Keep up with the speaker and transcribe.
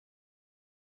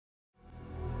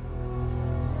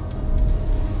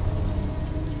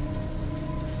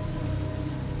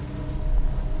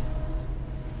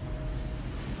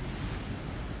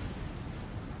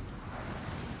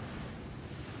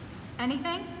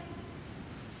Anything?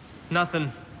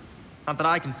 Nothing. Not that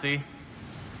I can see.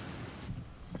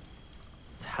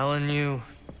 Telling you,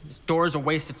 this door's a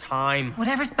waste of time.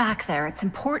 Whatever's back there, it's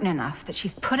important enough that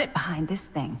she's put it behind this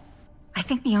thing. I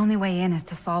think the only way in is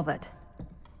to solve it.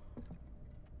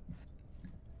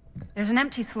 There's an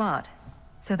empty slot,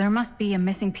 so there must be a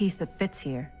missing piece that fits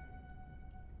here.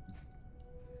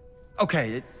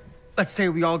 Okay, let's say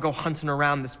we all go hunting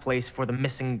around this place for the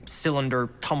missing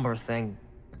cylinder tumbler thing.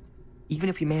 Even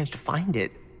if we manage to find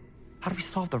it, how do we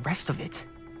solve the rest of it?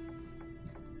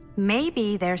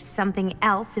 Maybe there's something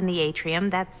else in the atrium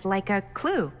that's like a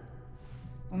clue.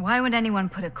 Why would anyone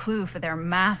put a clue for their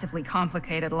massively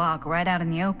complicated lock right out in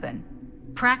the open?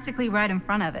 Practically right in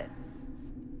front of it.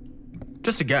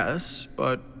 Just a guess,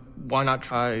 but why not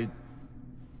try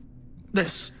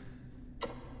this?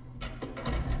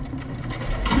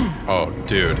 Oh,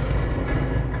 dude.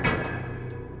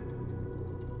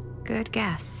 Good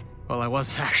guess. Well, I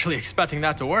wasn't actually expecting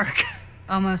that to work.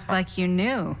 Almost like you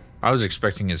knew. I was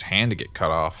expecting his hand to get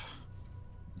cut off.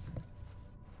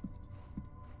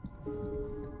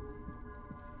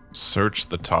 Search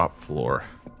the top floor.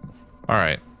 All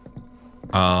right.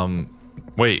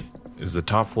 Wait, is the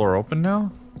top floor open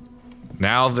now?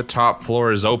 Now the top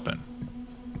floor is open.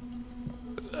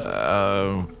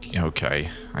 Okay.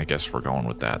 I guess we're going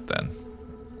with that then.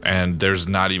 And there's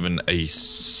not even a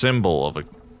symbol of a...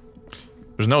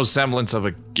 There's no semblance of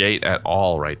a gate at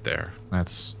all right there.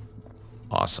 That's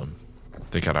awesome. I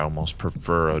think I'd almost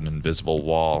prefer an invisible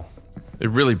wall.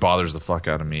 It really bothers the fuck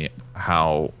out of me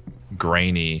how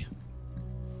grainy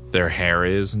their hair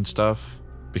is and stuff.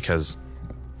 Because,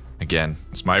 again,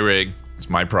 it's my rig. It's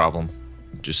my problem.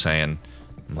 Just saying,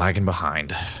 I'm lagging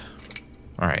behind.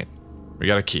 Alright, we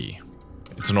got a key.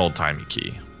 It's an old-timey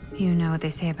key. You know what they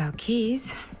say about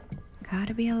keys.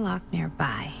 Gotta be a lock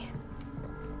nearby.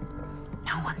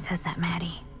 No one says that,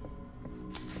 Maddie.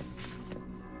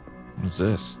 What's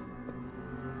this?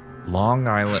 Long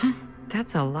Island...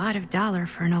 That's a lot of dollar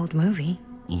for an old movie.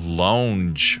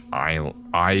 Lounge Isle...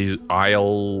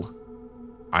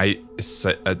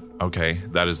 okay,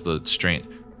 that is the strange...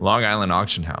 Long Island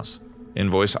Auction House.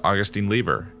 Invoice Augustine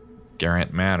Lieber.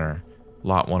 Garant Manor.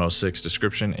 Lot 106.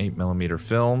 Description 8mm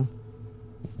film.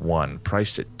 1.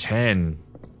 Priced at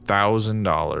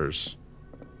 $10,000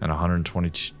 and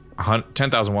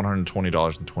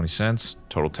 $10,120.20.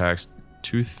 Total tax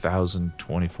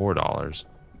 $2,024.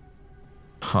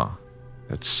 Huh.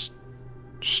 That's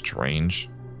strange.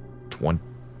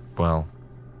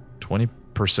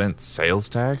 20% sales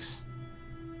tax?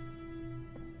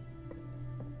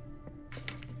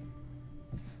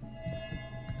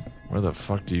 Where the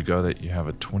fuck do you go that you have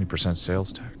a 20%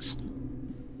 sales tax?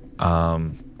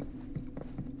 Long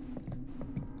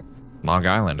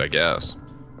Island, I guess.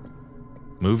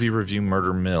 Movie review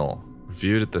Murder Mill.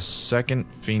 Reviewed at the second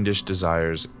Fiendish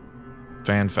Desires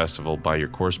Fan Festival by your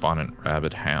correspondent,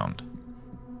 Rabid Hound.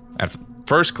 At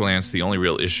first glance, the only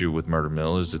real issue with Murder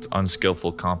Mill is its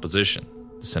unskillful composition.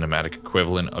 The cinematic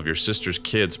equivalent of your sister's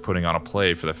kids putting on a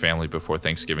play for the family before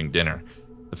Thanksgiving dinner.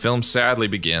 The film sadly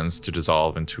begins to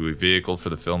dissolve into a vehicle for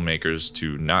the filmmakers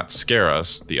to not scare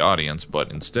us, the audience,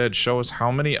 but instead show us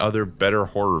how many other better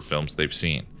horror films they've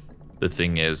seen. The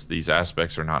thing is, these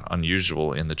aspects are not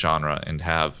unusual in the genre and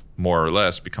have, more or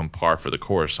less, become par for the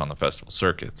course on the festival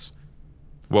circuits.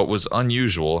 What was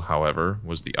unusual, however,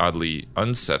 was the oddly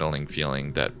unsettling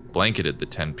feeling that blanketed the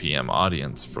 10 p.m.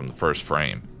 audience from the first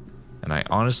frame, and I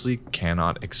honestly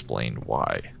cannot explain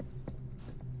why.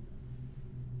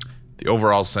 The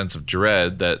overall sense of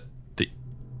dread that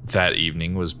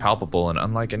evening was palpable and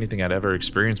unlike anything I'd ever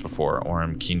experienced before or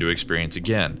am keen to experience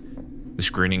again. The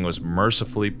screening was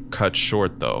mercifully cut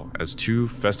short, though, as two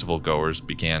festival goers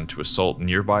began to assault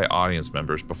nearby audience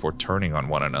members before turning on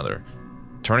one another,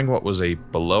 turning what was a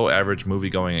below-average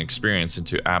movie-going experience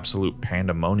into absolute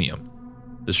pandemonium.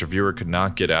 This reviewer could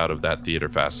not get out of that theater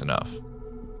fast enough.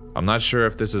 I'm not sure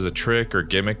if this is a trick or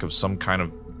gimmick of some kind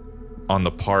of on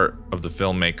the part of the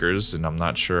filmmakers, and I'm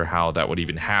not sure how that would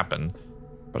even happen,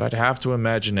 but I'd have to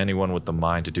imagine anyone with the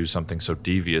mind to do something so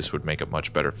devious would make a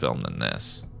much better film than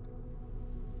this.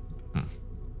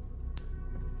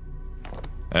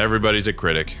 Everybody's a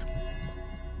critic.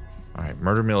 Alright,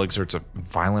 Murder Mill exerts a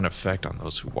violent effect on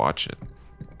those who watch it.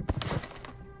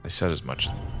 They said as much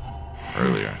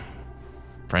earlier.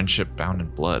 Friendship bound in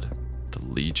blood. The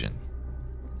Legion.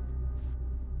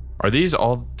 Are these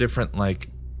all different, like...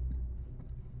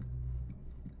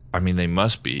 I mean, they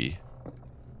must be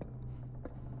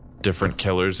different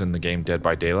killers in the game Dead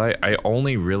by Daylight. I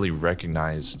only really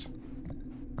recognized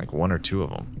like one or two of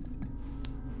them.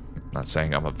 I'm not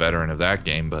saying I'm a veteran of that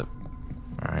game, but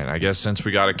Alright, I guess since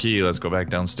we got a key, let's go back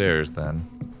downstairs then.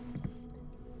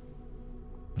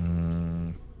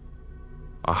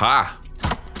 Aha!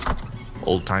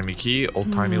 Old-timey key,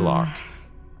 old-timey lock.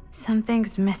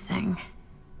 Something's missing.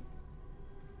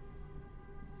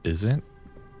 Is it?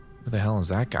 Where the hell is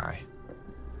that guy?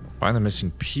 Find the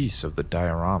missing piece of the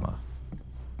diorama.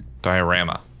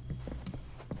 Diorama.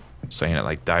 Saying it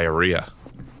like diarrhea.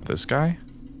 This guy?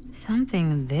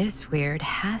 Something this weird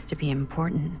has to be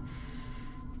important.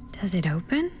 Does it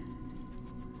open?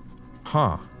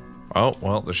 Huh. Oh,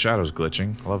 well, the shadow's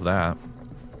glitching. Love that.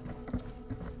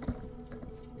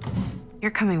 You're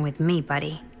coming with me,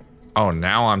 buddy. Oh,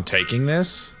 now I'm taking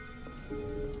this?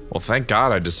 Well, thank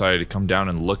God I decided to come down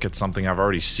and look at something I've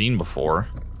already seen before.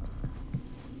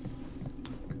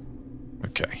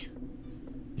 Okay.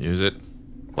 Use it.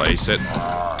 Place it.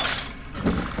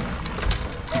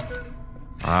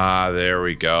 Ah, there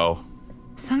we go.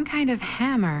 Some kind of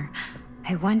hammer.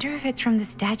 I wonder if it's from the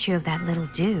statue of that little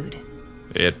dude.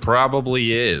 It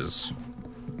probably is.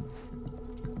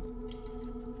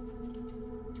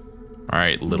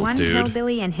 Alright, little dude. One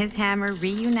hillbilly and his hammer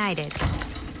reunited.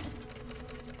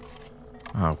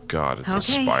 Oh God, it's a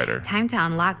spider. Time to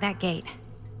unlock that gate.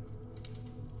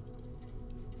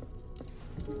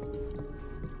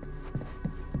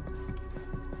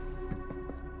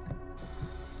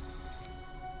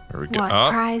 There we go. What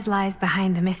prize lies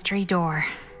behind the mystery door?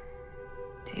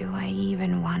 Do I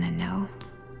even want to know?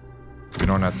 We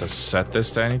don't have to set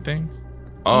this to anything?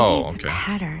 Oh, Maybe it's okay. a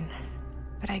pattern,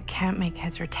 but I can't make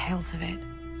heads or tails of it.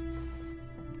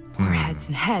 Or heads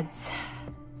and heads.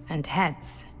 And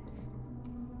heads.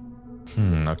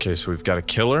 Okay, so we've got a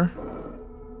killer,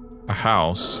 a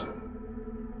house,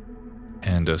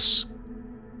 and a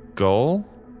skull.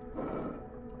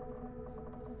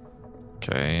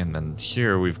 Okay, and then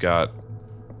here we've got,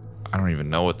 I don't even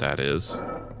know what that is.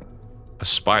 A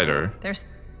spider. There's...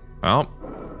 Oh,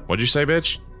 what'd you say,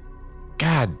 bitch?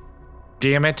 God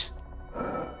damn it.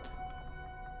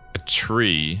 A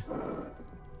tree.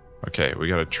 Okay, we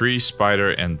got a tree,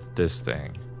 spider, and this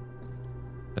thing.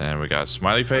 Then we got a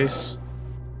smiley face,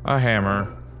 a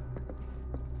hammer,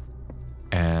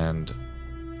 and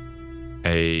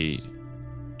a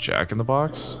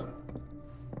jack-in-the-box.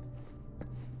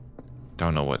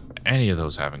 Don't know what any of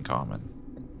those have in common.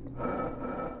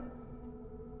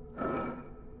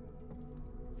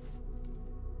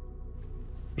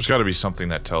 There's got to be something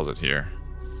that tells it here.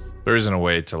 There isn't a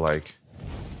way to, like,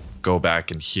 go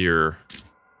back and hear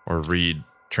or read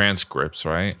transcripts,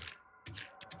 right?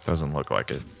 Doesn't look like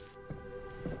it.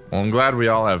 Well, I'm glad we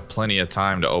all have plenty of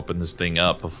time to open this thing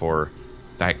up before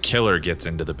that killer gets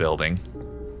into the building.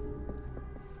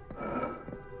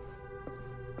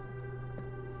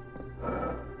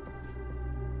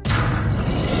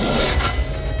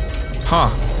 Huh.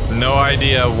 No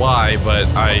idea why, but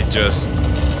I just...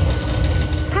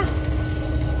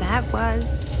 That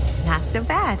was not so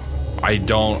bad. I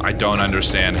don't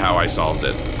understand how I solved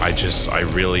it. I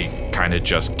really kind of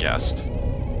just guessed.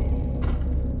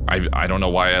 I don't know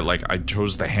why I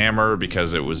chose the hammer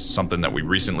because it was something that we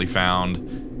recently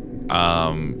found.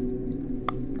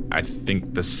 I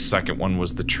think the second one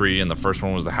was the tree and the first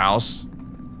one was the house.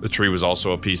 The tree was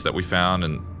also a piece that we found,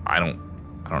 and I don't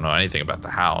know anything about the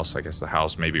house. I guess the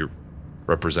house maybe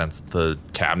represents the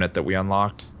cabinet that we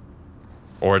unlocked.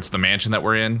 Or it's the mansion that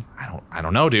we're in. I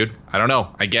don't know, dude. I don't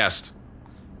know. I guessed.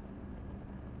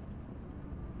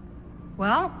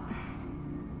 Well,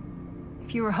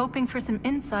 if you were hoping for some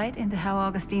insight into how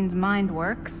Augustine's mind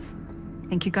works, I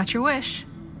think you got your wish.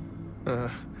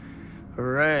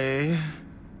 Hooray.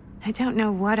 I don't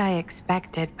know what I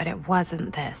expected, but it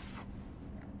wasn't this.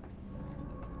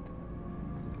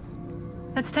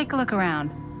 Let's take a look around.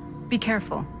 Be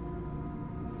careful.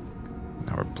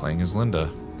 Now we're playing as Linda.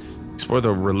 Explore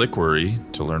the reliquary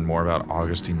to learn more about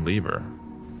Augustine Lieber.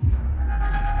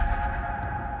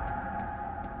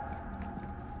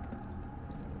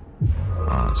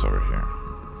 Oh, it's over here.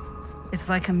 It's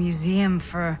like a museum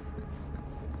for...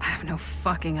 I have no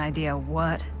fucking idea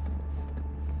what.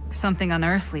 Something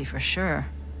unearthly for sure.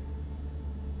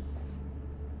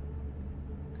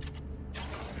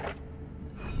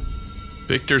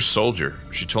 Victor's soldier.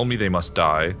 She told me they must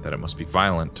die, that it must be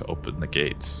violent to open the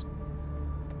gates.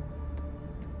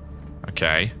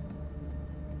 Okay.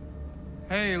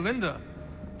 Hey, Linda.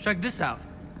 Check this out.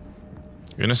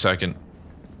 In a second.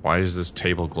 Why is this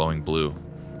table glowing blue?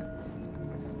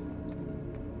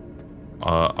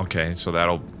 Okay, so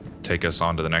that'll take us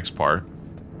on to the next part.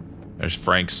 There's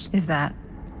Frank's... Is that...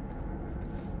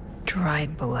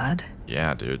 dried blood?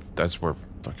 Yeah, dude. That's where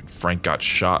fucking Frank got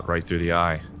shot right through the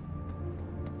eye.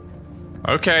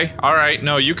 Okay, alright.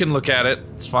 No, you can look at it.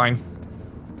 It's fine.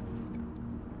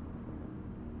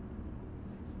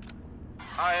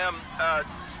 I am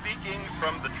speaking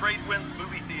from the Trade Winds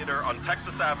movie theater on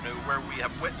Texas Avenue, where we are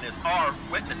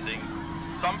witnessing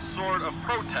some sort of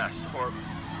protest, or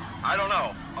I don't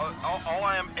know. All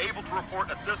I am able to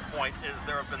report at this point is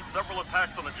there have been several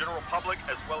attacks on the general public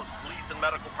as well as police and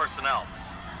medical personnel.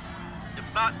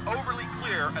 It's not overly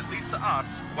clear, at least to us,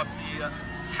 what the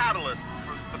catalyst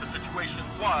for the situation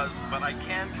was, but I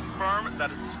can confirm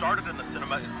that it started in the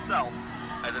cinema itself,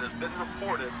 as it has been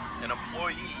reported an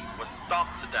employee was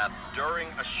stomped to death during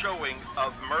a showing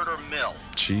of Murder Mill.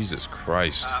 Jesus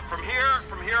Christ. From here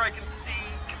I can see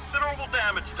considerable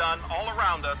damage done all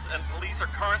around us, and police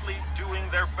are currently doing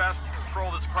their best to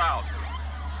control this crowd.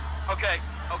 Okay.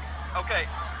 Oh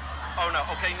no,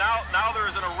 okay, now there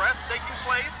is an arrest taking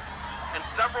place, and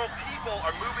several people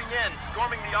are moving in,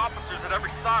 storming the officers at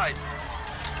every side.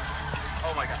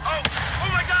 Oh my god. Oh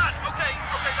my god! Okay,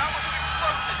 that was an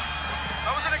explosion.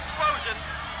 That was an explosion.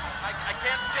 I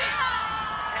can't see.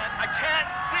 I can't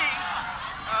see.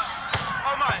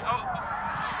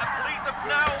 The police have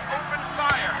now opened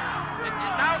fire. It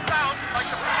now sounds like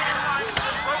the police line has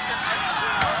been broken, and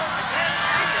I can't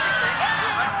see anything.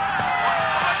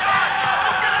 Oh my god!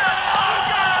 Oh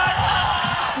god!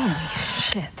 Holy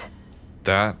shit.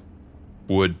 That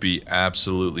would be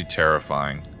absolutely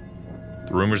terrifying.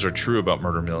 The rumors are true about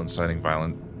Murder Mill inciting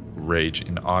violent rage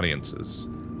in audiences.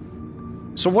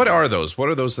 So what are those? What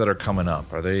are those that are coming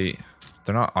up? Are they...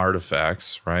 They're not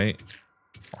artifacts, right?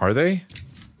 Are they?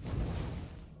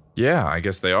 Yeah, I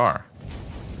guess they are.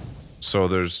 So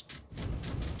there's...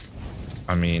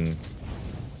 I mean...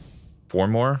 4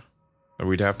 more that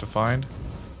we'd have to find?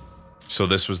 So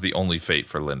this was the only fate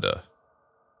for Linda.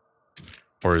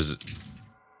 Or is it...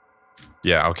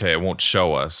 Yeah, okay, it won't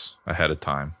show us ahead of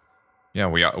time. Yeah,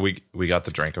 we got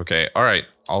the drink. Okay, all right.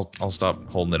 I'll stop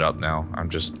holding it up now. I'm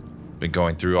just been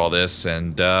going through all this,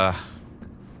 and kind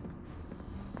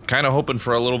of hoping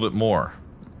for a little bit more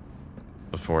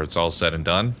before it's all said and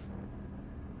done.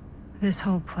 This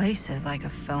whole place is like a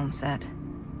film set.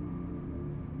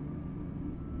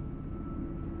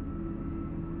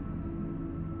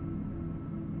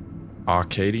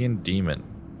 Akkadian Demon,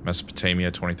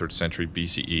 Mesopotamia, 23rd century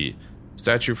BCE.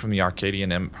 Statue from the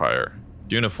Akkadian Empire.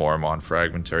 Uniform on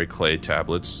fragmentary clay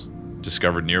tablets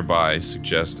discovered nearby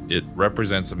suggest it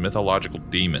represents a mythological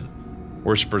demon.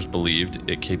 Worshippers believed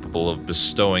it capable of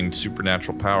bestowing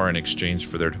supernatural power in exchange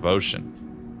for their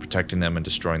devotion, protecting them and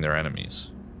destroying their enemies.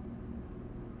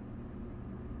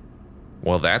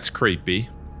 Well, that's creepy.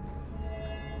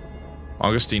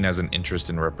 Augustine has an interest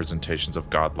in representations of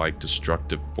godlike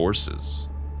destructive forces.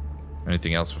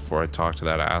 Anything else before I talk to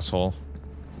that asshole?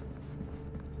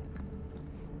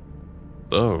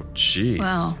 Oh, jeez.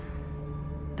 Well,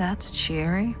 that's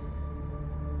cheery.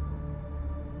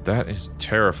 That is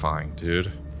terrifying,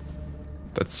 dude.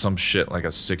 That's some shit like a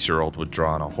 6-year-old would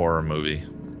draw in a horror movie.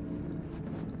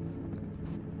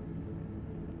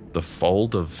 The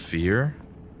Fold of Fear?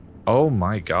 Oh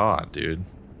my god, dude.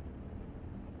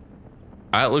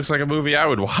 It looks like a movie I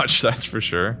would watch, that's for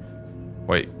sure.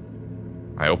 Wait.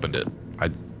 I opened it.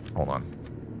 Hold on.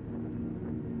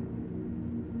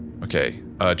 Okay.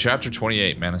 Chapter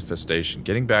 28, Manifestation.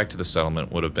 Getting back to the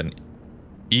settlement would have been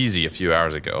easy a few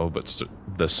hours ago, but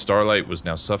the starlight was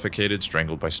now suffocated,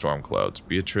 strangled by storm clouds.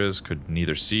 Beatrice could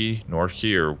neither see nor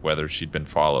hear whether she'd been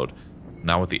followed,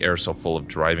 not with the air so full of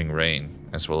driving rain,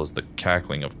 as well as the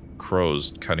cackling of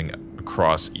crows cutting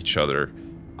across each other,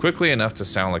 quickly enough to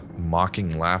sound like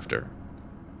mocking laughter.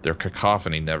 Their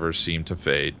cacophony never seemed to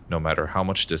fade, no matter how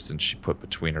much distance she put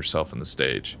between herself and the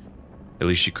stage. At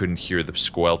least she couldn't hear the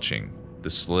squelching, the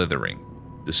slithering,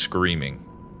 the screaming.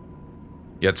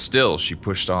 Yet still, she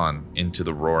pushed on into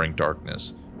the roaring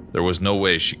darkness. There was no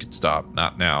way she could stop,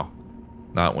 not now.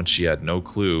 Not when she had no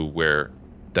clue where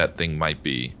that thing might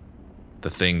be.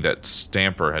 The thing that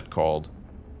Stamper had called,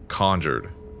 conjured,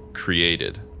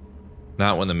 created.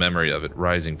 Not when the memory of it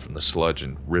rising from the sludge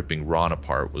and ripping Ron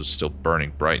apart was still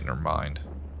burning bright in her mind.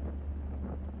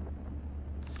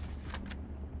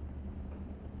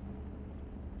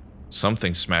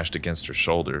 Something smashed against her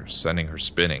shoulder, sending her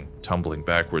spinning, tumbling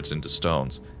backwards into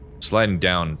stones, sliding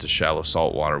down into shallow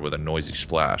salt water with a noisy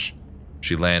splash.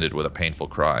 She landed with a painful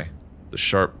cry. The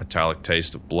sharp, metallic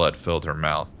taste of blood filled her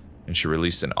mouth, and she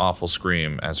released an awful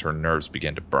scream as her nerves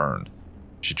began to burn.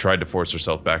 She tried to force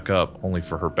herself back up, only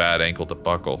for her bad ankle to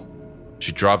buckle.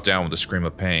 She dropped down with a scream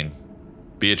of pain.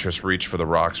 Beatrice reached for the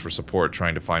rocks for support,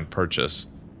 trying to find purchase,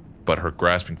 but her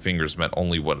grasping fingers met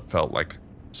only what felt like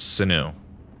sinew,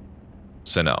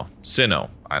 and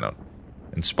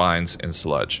spines and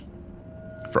sludge.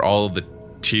 For all of the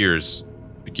tears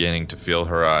beginning to fill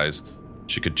her eyes,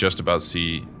 she could just about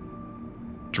see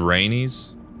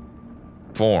Drainy's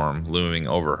form looming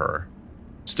over her,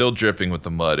 still dripping with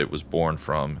the mud it was born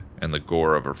from and the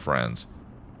gore of her friends.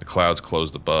 The clouds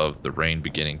closed above, the rain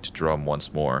beginning to drum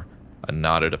once more. A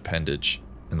knotted appendage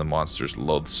in the monster's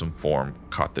loathsome form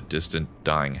caught the distant,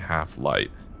 dying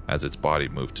half-light as its body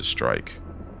moved to strike.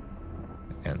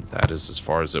 And that is as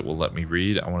far as it will let me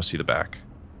read. I want to see the back.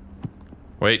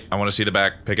 Wait, I want to see the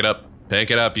back. Pick it up.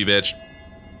 Pick it up, you bitch.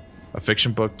 A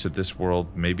fiction book to this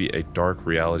world may be a dark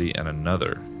reality and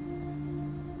another.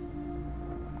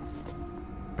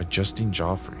 By Justine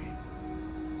Joffrey.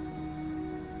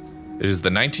 It is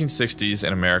the 1960s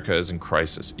and America is in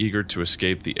crisis. Eager to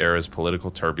escape the era's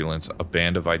political turbulence, a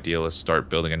band of idealists start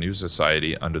building a new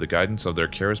society under the guidance of their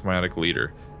charismatic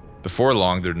leader. Before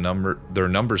long, their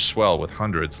numbers swell with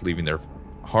hundreds leaving their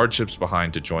hardships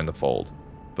behind to join the fold.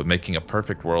 But making a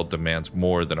perfect world demands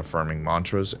more than affirming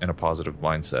mantras and a positive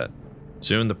mindset.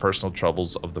 Soon the personal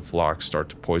troubles of the flock start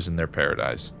to poison their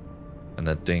paradise. And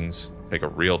then things take a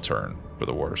real turn for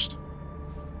the worst.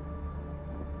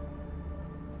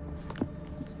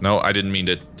 No, I didn't mean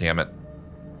to. Damn it.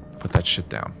 Put that shit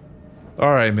down.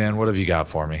 Alright, man, what have you got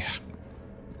for me?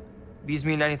 These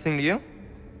mean anything to you?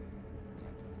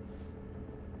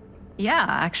 Yeah,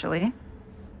 actually.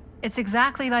 It's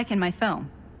exactly like in my film,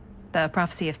 The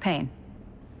Prophecy of Pain.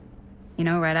 You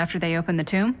know, right after they open the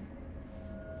tomb?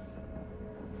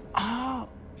 Oh,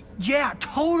 yeah,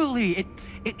 totally.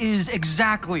 It is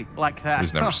exactly like that.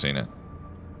 He's never seen it.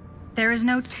 There is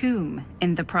no tomb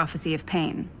in The Prophecy of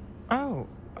Pain. Oh,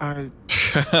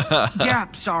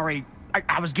 yeah, sorry.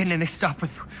 I was getting mixed up with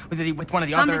one of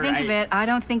the Come other... to think of it, I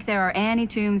don't think there are any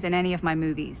tombs in any of my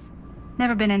movies.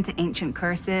 Never been into ancient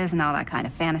curses and all that kind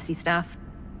of fantasy stuff.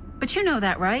 But you know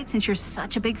that, right? Since you're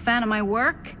such a big fan of my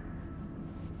work?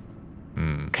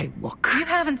 Okay, look. You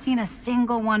haven't seen a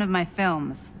single one of my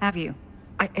films, have you?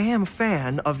 I am a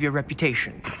fan of your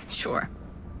reputation. Sure.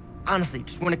 Honestly,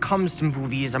 just when it comes to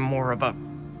movies, I'm more of a...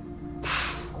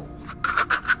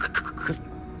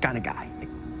 kind of guy.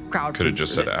 Like, crowd Could have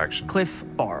just pleaser. said action. Cliff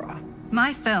Barra.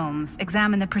 My films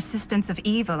examine the persistence of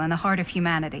evil in the heart of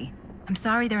humanity. I'm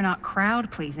sorry they're not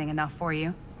crowd-pleasing enough for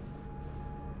you.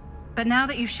 But now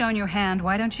that you've shown your hand,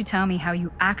 why don't you tell me how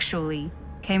you actually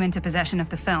came into possession of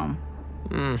the film?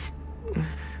 Well,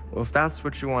 if that's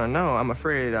what you want to know, I'm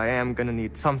afraid I am gonna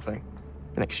need something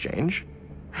in exchange.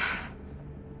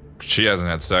 She hasn't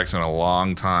had sex in a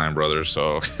long time, brother,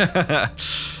 so...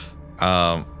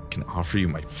 can offer you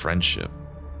my friendship.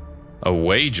 A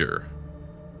wager?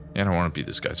 Yeah, I don't want to be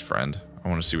this guy's friend. I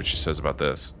want to see what she says about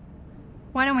this.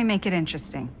 Why don't we make it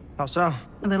interesting? How so?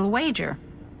 A little wager.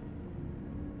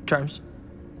 Terms?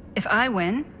 If I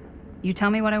win, you tell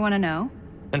me what I want to know.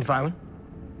 And if I win?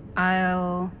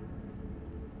 I'll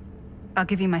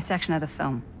give you my section of the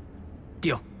film.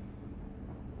 Deal.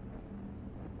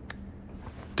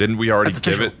 Didn't we already That's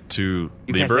give official. it to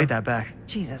You can't Lieber? take that back.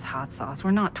 Jesus, hot sauce.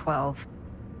 We're not 12.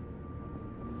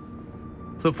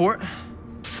 Flip for it?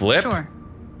 Flip? Sure,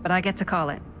 but I get to call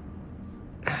it.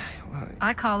 Well,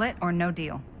 I call it or no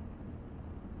deal.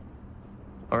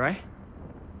 all right.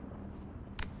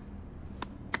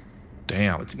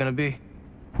 Damn. What's it gonna be?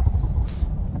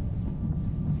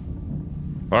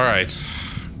 All right.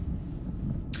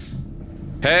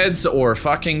 Heads or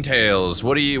fucking tails?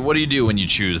 What do you do when you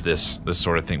choose this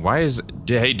sort of thing? Why is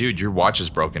hey dude, your watch is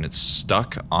broken. It's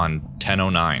stuck on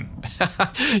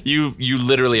 10:09. you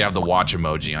literally have the watch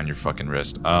emoji on your fucking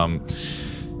wrist. All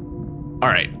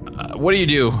right. What do you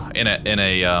do in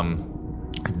a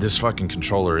this fucking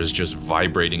controller is just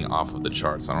vibrating off of the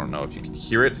charts. I don't know if you can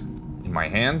hear it in my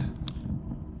hand,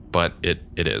 but it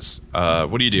is.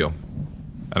 What do you do?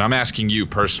 And I'm asking you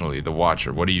personally, the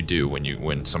watcher, what do you do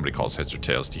when somebody calls heads or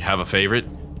tails? Do you have a favorite?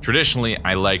 Traditionally,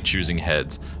 I like choosing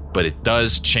heads, but it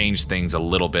does change things a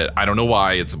little bit. I don't know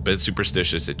why, it's a bit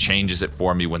superstitious. It changes it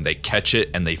for me when they catch it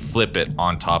and they flip it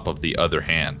on top of the other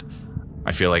hand.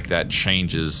 I feel like that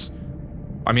changes.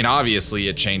 I mean, obviously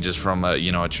it changes from a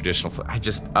traditional flip. I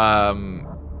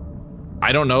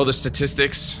don't know the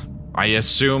statistics. I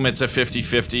assume it's a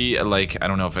 50-50. Like, I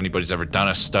don't know if anybody's ever done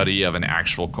a study of an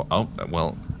actual... Oh,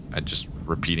 well, I'm just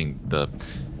repeating the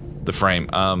frame.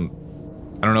 I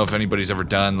don't know if anybody's ever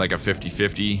done, like, a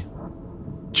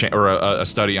 50-50... or a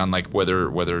study on, like,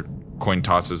 whether coin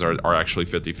tosses are actually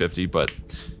 50-50, but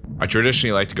I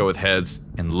traditionally like to go with heads,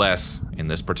 unless, in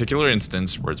this particular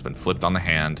instance, where it's been flipped on the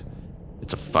hand,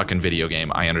 it's a fucking video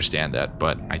game. I understand that,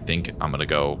 but I think I'm gonna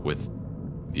go with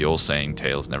the old saying,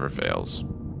 tails never fails.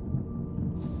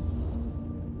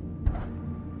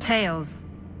 Tails.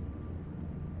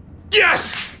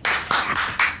 Yes!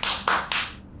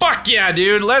 Fuck yeah,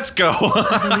 dude, let's go.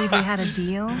 I believe we had a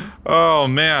deal. Oh,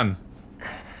 man.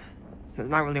 There's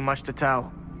not really much to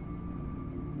tell.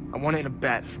 I won in a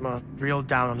bet from a real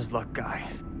down on his luck guy.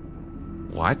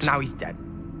 What? Now he's dead.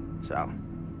 So,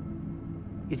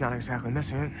 he's not exactly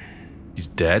missing it. He's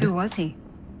dead? Who was he?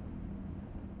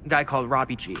 A guy called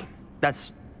Robbie G.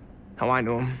 That's how I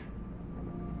knew him.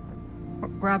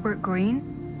 Robert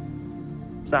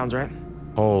Green? Sounds right.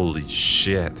 Holy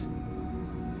shit.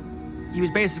 He was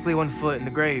basically 1 foot in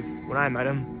the grave when I met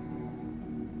him.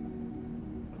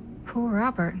 Poor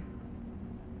Robert.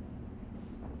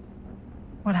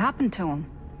 What happened to him?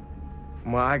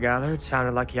 From what I gathered, it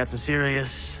sounded like he had some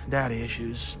serious daddy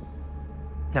issues.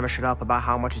 Never shut up about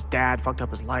how much his dad fucked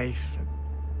up his life.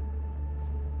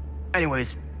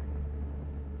 Anyways,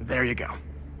 there you go.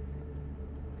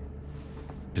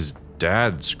 His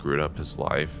dad screwed up his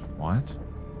life. What?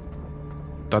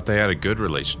 Thought they had a good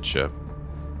relationship.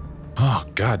 Oh,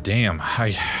 god damn.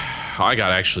 I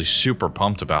got actually super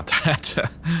pumped about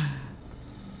that.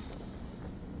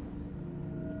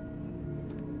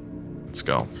 Let's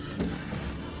go.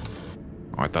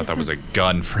 Oh, I thought that was a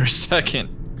gun for a second.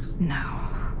 No.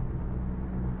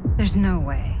 There's no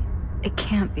way. It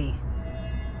can't be.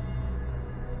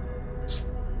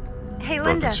 Hey,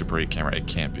 Broken Linda. Super 8 camera. It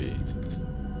can't be.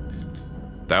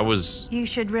 That was... You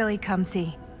should really come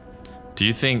see. Do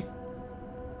you think...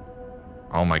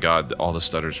 Oh my god, all the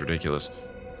stutter's ridiculous.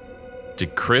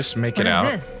 Did Chris make it out?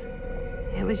 What is this?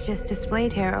 It was just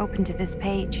displayed here, open to this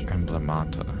page.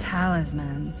 Emblemata.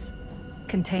 Talismans.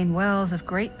 Contain wells of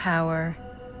great power.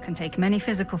 Can take many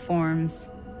physical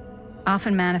forms.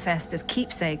 Often manifest as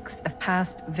keepsakes of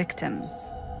past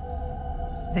victims.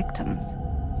 Victims?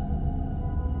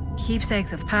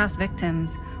 Keepsakes of past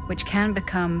victims, which can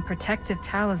become protective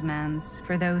talismans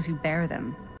for those who bear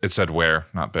them. It said where,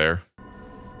 not bear.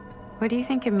 What do you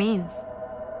think it means?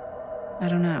 I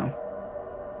don't know.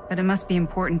 But it must be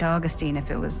important to Augustine if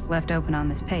it was left open on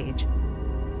this page.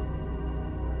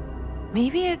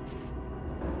 Maybe it's...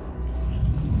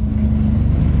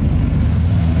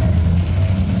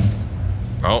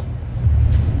 Oh.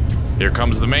 Here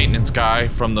comes the maintenance guy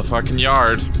from the fucking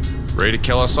yard. Ready to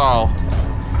kill us all.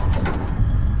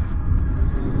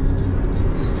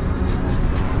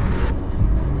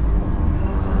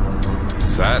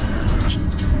 Is that...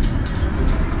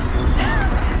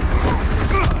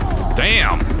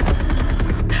 Damn!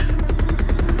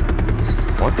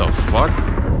 What the fuck?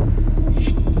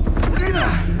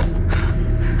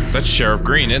 That's Sheriff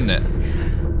Green, isn't it?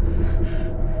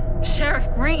 Sheriff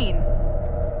Green!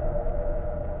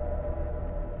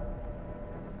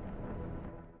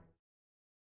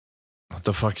 What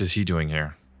the fuck is he doing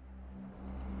here?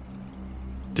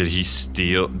 Did he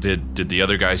steal... Did the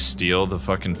other guy steal the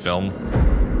fucking film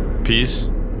piece?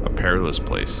 A perilous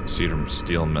place. Cedar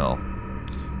Steel Mill.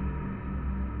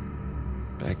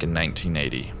 Back in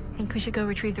 1980. Think we should go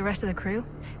retrieve the rest of the crew?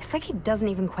 It's like he doesn't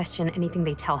even question anything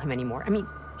they tell him anymore. I mean,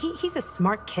 he's a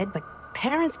smart kid, but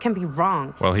parents can be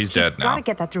wrong. Well, he's dead now. He's gotta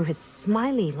get that through his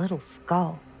smiley little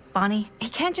skull. Bonnie? He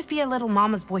can't just be a little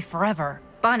mama's boy forever.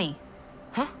 Bonnie!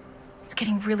 Huh? It's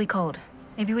getting really cold.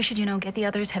 Maybe we should, get the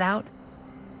others, head out?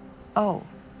 Oh.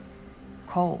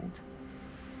 Cold.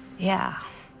 Yeah.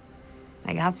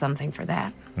 I got something for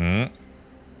that. Hmm?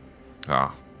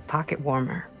 Ah. Pocket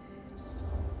warmer.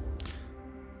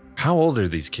 How old are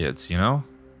these kids, you know?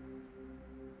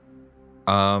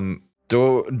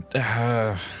 Do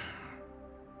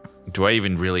I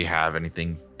even really have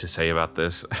anything to say about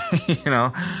this?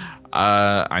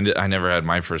 I never had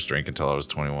my first drink until I was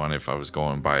 21. If I was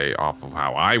going by off of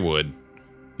how I would,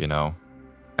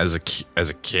 as a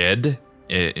kid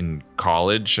in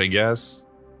college, I guess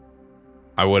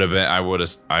I would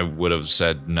have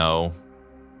said no.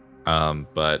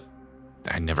 But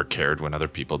I never cared when other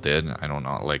people did. I don't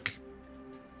know, like...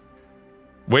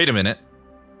 Wait a minute.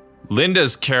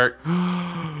 Linda's character...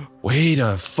 Wait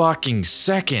a fucking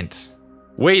second.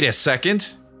 Wait a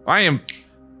second.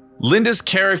 Linda's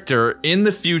character in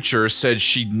the future said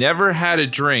she never had a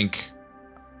drink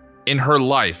in her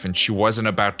life and she wasn't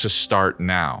about to start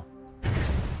now.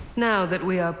 Now that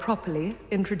we are properly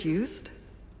introduced,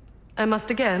 I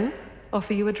must again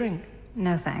offer you a drink.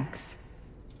 No thanks.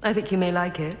 I think you may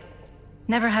like it.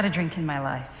 Never had a drink in my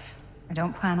life. I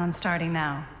don't plan on starting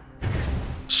now.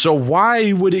 So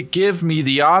why would it give me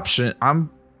the option? I'm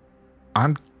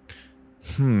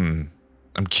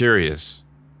curious.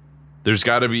 There's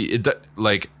got to be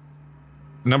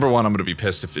number one, I'm going to be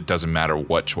pissed if it doesn't matter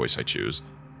what choice I choose.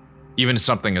 Even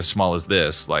something as small as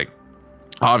this,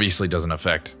 obviously doesn't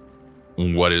affect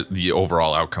what is the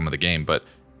overall outcome of the game, but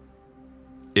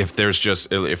if there's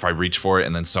just, if I reach for it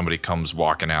and then somebody comes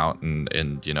walking out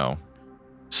and you know,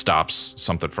 stops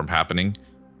something from happening,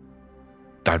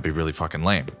 that'd be really fucking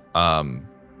lame.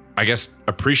 I guess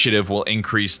appreciative will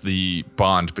increase the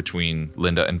bond between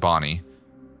Linda and Bonnie,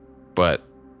 but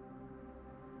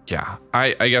yeah,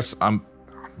 I guess I'm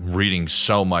reading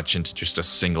so much into just a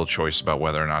single choice about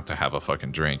whether or not to have a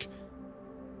fucking drink.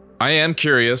 I am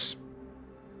curious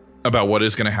about what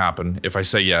is going to happen if I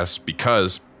say yes,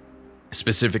 because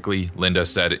specifically Linda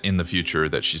said in the future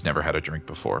that she's never had a drink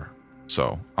before.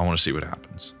 So I want to see what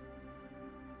happens.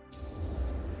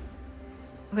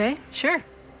 Okay, sure.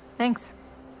 Thanks.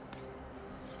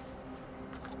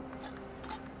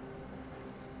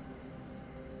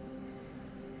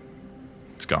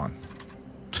 It's gone.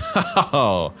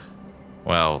 Oh,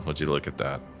 well, would you look at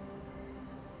that?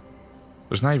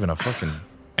 There's not even a fucking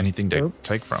anything to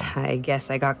take from. I guess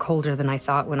I got colder than I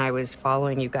thought when I was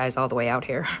following you guys all the way out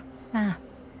here.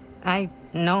 I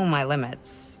know my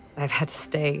limits. I've had to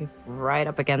stay right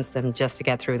up against them just to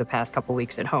get through the past couple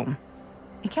weeks at home.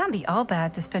 It can't be all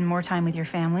bad to spend more time with your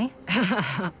family.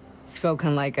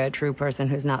 Spoken like a true person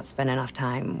who's not spent enough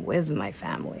time with my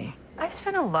family. I've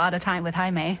spent a lot of time with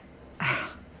Jaime.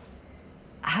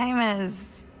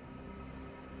 Jaime's...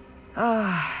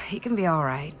 he can be all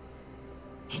right.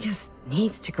 He just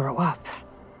needs to grow up.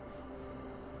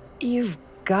 You've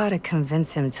got to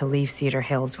convince him to leave Cedar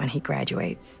Hills when he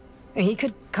graduates. He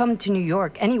could come to New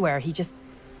York, anywhere. He just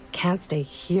can't stay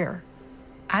here.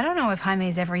 I don't know if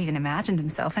Jaime's ever even imagined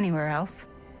himself anywhere else.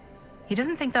 He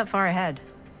doesn't think that far ahead.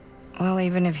 Well,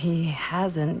 even if he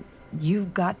hasn't,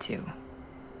 you've got to.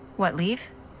 What, leave?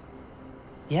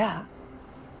 Yeah.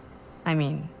 I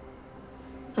mean,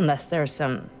 unless there's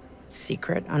some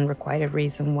secret, unrequited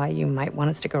reason why you might want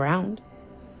to stick around.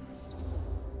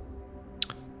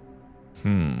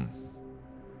 And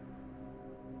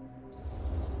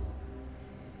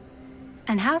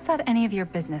how's that any of your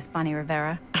business, Bonnie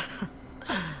Rivera?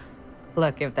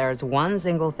 Look, if there's one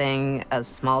single thing a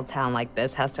small town like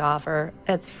this has to offer,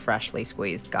 it's freshly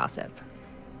squeezed gossip.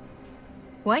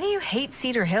 Why do you hate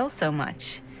Cedar Hills so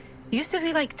much? You used to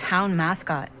be like town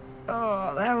mascot.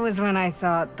 Oh, that was when I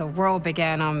thought the world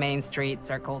began on Main Street,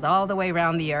 circled all the way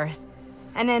around the earth,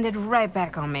 and ended right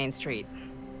back on Main Street.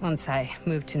 Once I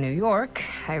moved to New York,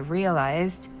 I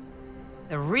realized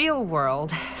the real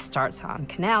world starts on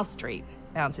Canal Street,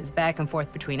 bounces back and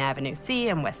forth between Avenue C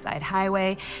and West Side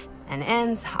Highway, and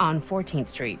ends on 14th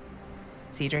Street.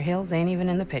 Cedar Hills ain't even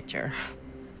in the picture.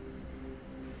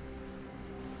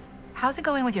 How's it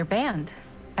going with your band?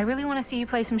 I really want to see you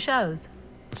play some shows.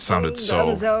 It sounded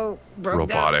so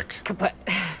robotic. Kaput.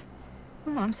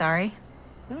 Oh, I'm sorry.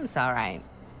 It's all right.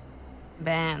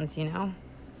 Bands, you know?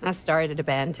 I started a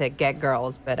band to get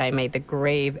girls, but I made the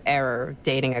grave error of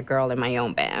dating a girl in my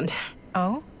own band.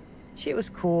 Oh? She was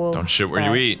cool. Don't shit where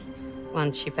you eat.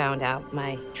 Once she found out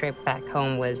my trip back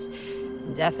home was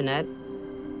definite,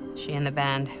 she and the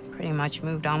band pretty much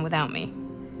moved on without me.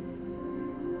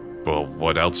 Well,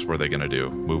 what else were they gonna do?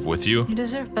 Move with you? You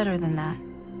deserve better than that.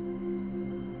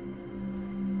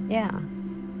 Yeah.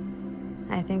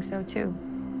 I think so too.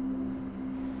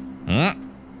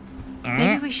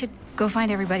 Maybe we should go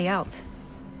find everybody else.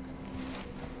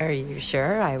 Are you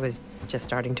sure? I was just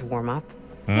starting to warm up.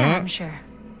 Yeah, I'm sure.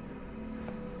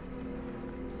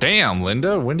 Damn,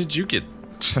 Linda, when did you get...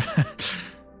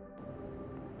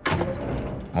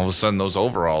 All of a sudden, those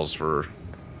overalls were...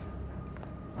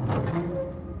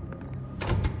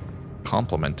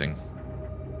 complimenting.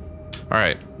 All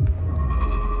right.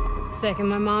 Second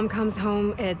my mom comes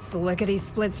home, it's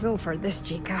lickety-splitsville for this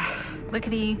chica.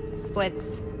 Lickety.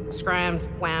 Splits, scrams,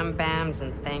 wham bams,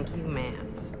 and thank you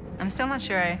ma'ams. I'm still not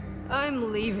sure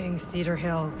I'm leaving Cedar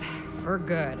Hills for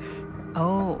good.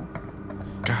 Oh.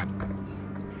 God.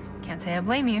 Can't say I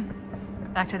blame you.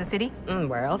 Back to the city?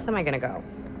 Where else am I gonna go?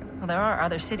 Well, there are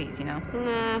other cities, you know.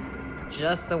 Nah,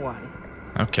 just the one.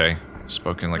 Okay.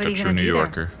 Spoken like What are a you true gonna New do there?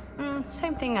 Yorker.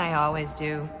 Same thing I always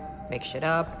do. Make shit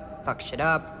up, fuck shit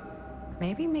up.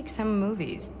 Maybe make some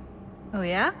movies. Oh,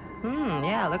 yeah?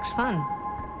 Yeah, looks fun.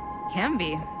 Can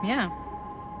be, yeah.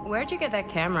 Where'd you get that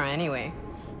camera anyway?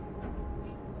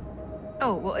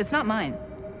 Oh, well, it's not mine.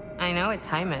 I know it's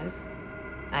Jaime's.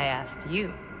 I asked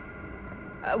you.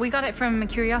 We got it from a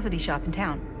curiosity shop in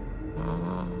town.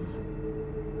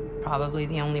 Probably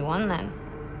the only one then.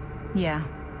 Yeah.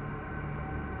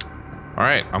 All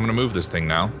right, I'm gonna move this thing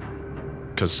now.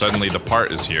 Because suddenly the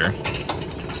part is here.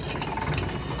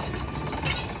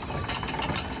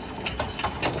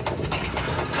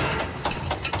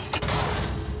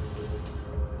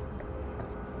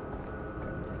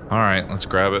 All right, let's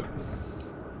grab it.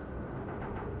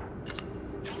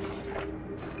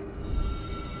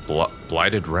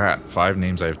 Blighted rat. 5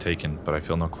 names I have taken, but I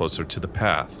feel no closer to the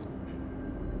path.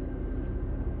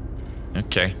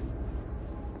 Okay.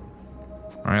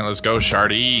 Alright, let's go,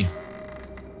 Shardy.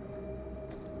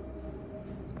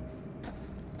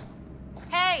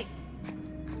 Hey!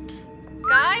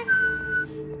 Guys?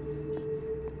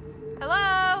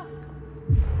 Hello?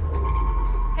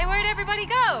 Hey, where'd everybody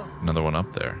go? Another one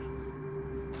up there.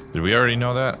 Did we already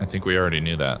know that? I think we already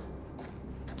knew that.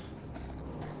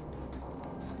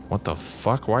 What the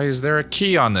fuck? Why is there a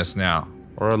key on this now?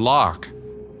 Or a lock?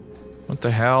 What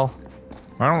the hell?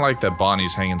 I don't like that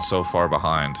Bonnie's hanging so far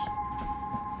behind.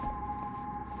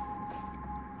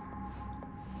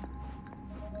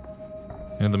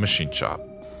 In the machine shop.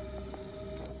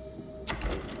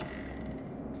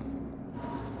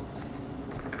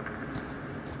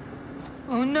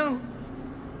 Oh no.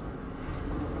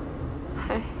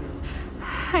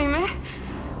 Jaime?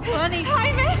 Bonnie!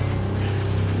 Jaime!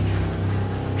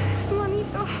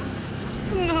 Manito.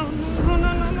 No.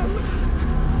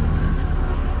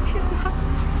 He's not.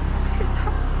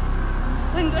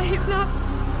 Linda, he's not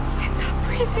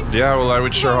breathing. Yeah, well, I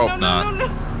would sure hope not.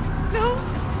 No.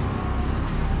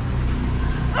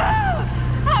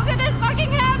 How could this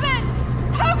fucking happen?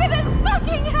 How could this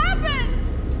fucking happen?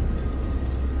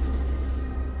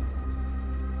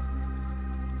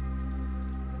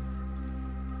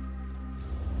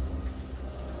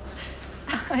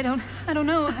 I don't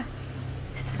know.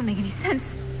 This doesn't make any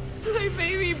sense. My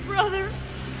baby brother.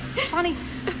 Bonnie,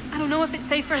 I don't know if it's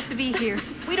safe for us to be here.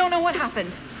 We don't know what happened.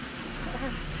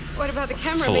 What about the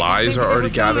camera? Flies are already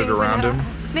gathered around him.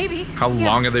 Maybe. How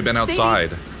long have they been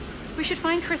outside? Maybe. We should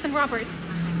find Chris and Robert.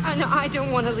 No, I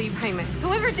don't want to leave Jaime.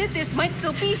 Whoever did this might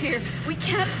still be here. We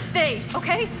can't stay,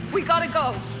 okay? We gotta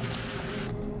go.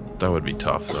 That would be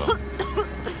tough, though.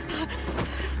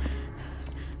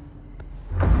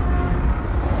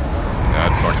 Yeah,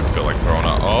 I'd fucking feel like throwing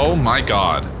up. Oh my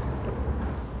god.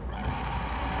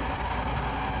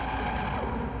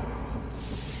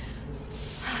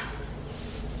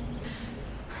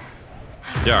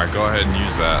 Yeah, go ahead and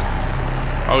use that.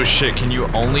 Oh shit, can you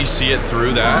only see it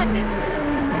through that?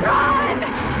 Run!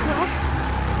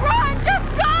 Run! Just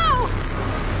go!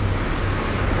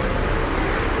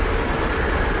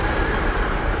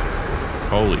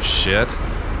 Holy shit.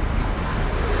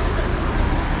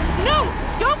 No!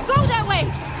 Don't go that way!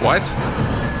 What?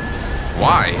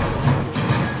 Why?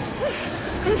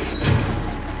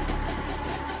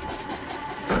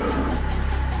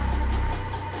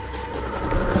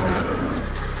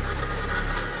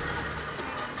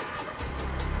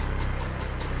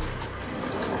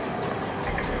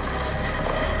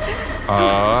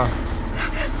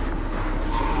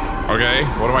 Okay,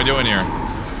 what am I doing here?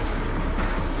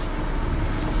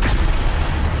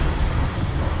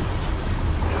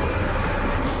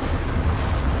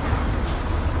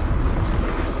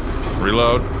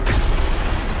 Reload.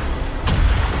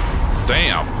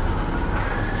 Damn.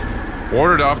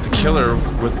 Warded off the killer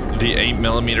with the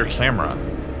 8mm camera.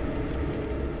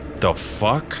 The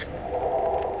fuck?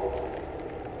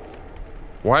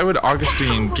 Why would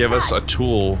Augustine give us a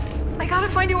tool I gotta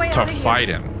find a way out to of here. fight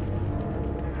him?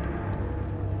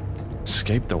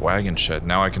 Escape the wagon shed.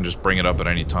 Now I can just bring it up at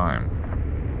any time.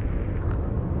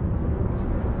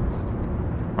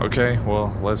 Okay,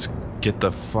 well, let's get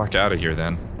the fuck out of here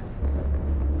then.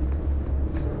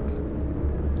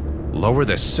 Lower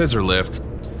the scissor lift.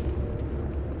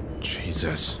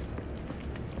 Jesus.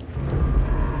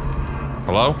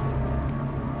 Hello?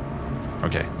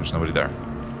 Okay, there's nobody there.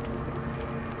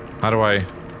 How do I...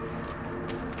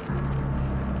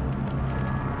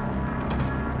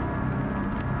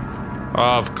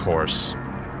 Of course.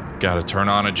 Gotta turn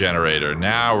on a generator.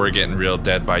 Now we're getting real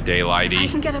Dead by I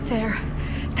Daylighty. can get up there.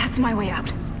 That's my way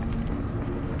out.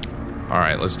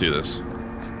 Alright, let's do this.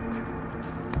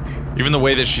 Even the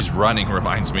way that she's running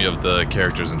reminds me of the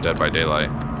characters in Dead by Daylight.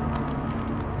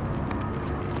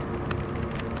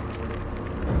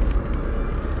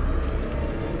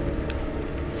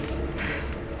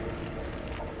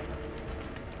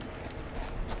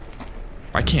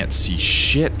 I can't see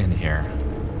shit in here.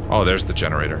 Oh, there's the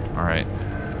generator. Alright.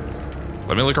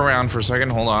 Let me look around for a second.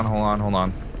 Hold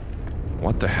on.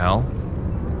 What the hell?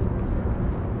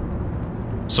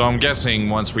 So I'm guessing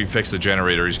once we fix the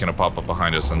generator, he's gonna pop up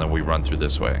behind us and then we run through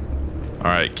this way.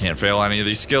 Alright, can't fail any of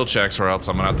these skill checks or else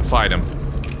I'm gonna have to fight him.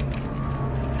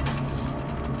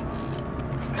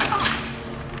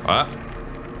 What?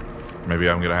 Maybe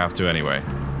I'm gonna have to anyway.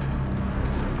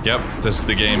 Yep, this is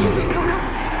the game.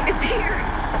 It's here.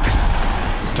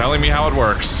 Telling me how it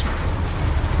works.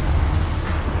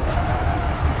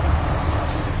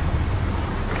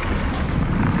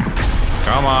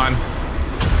 Come on.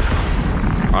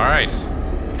 Alright.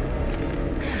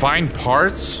 Find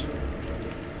parts?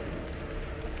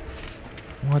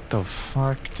 What the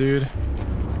fuck, dude?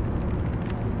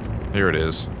 Here it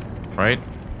is. Right?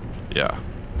 Yeah.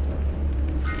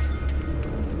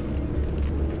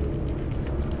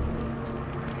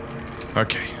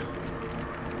 Okay.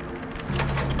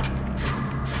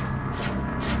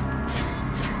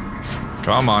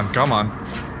 Come on, come on.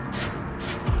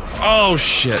 Oh,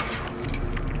 shit.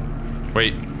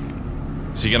 Wait.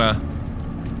 Is he gonna...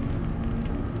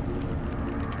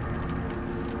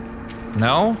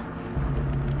 No?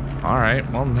 Alright,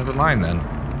 well, never mind then.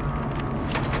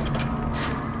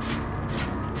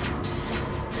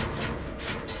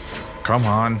 Come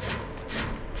on.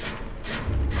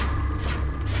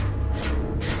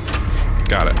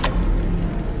 Got it.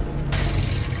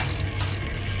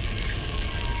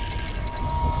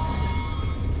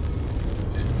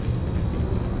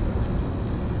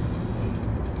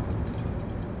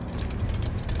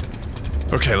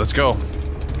 Okay, let's go.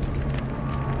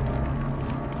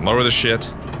 Lower the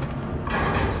shit.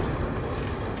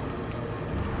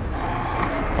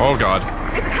 Oh god.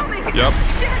 It's coming! Yep.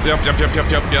 Yep.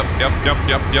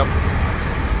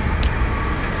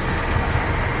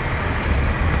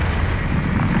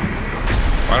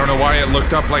 I don't know why it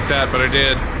looked up like that, but it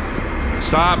did.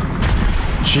 Stop!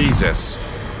 Jesus.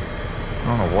 I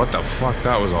don't know what the fuck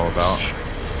that was all about. Shit.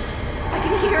 I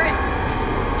can hear it.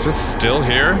 Is this still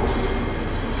here?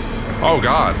 Oh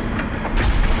god.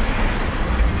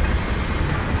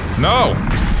 No!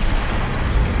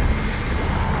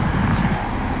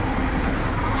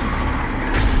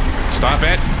 Stop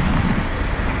it.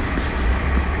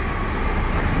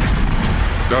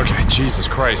 Okay, Jesus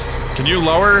Christ. Can you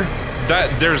lower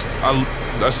that? There's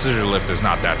a scissor lift is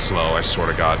not that slow, I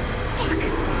swear to God. Fuck.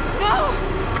 No!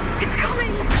 It's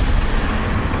coming!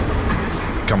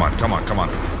 Come on, come on, come on.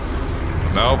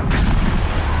 Nope.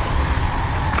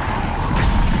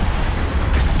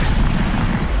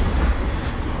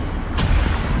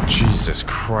 Jesus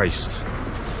Christ.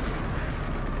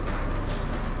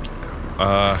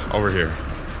 Over here.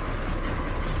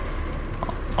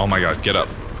 Oh my god, get up.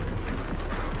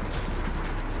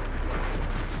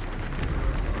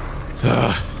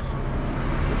 Ugh.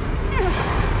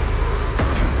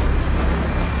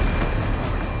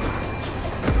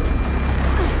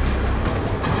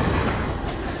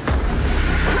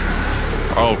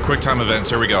 Oh, quick time events.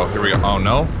 Here we go. Here we go. Oh,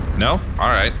 no? No?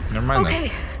 Alright. Never mind then.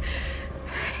 Okay.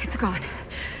 It's gone.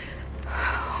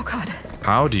 Oh god.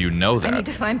 How do you know that? I need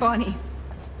to find Bonnie.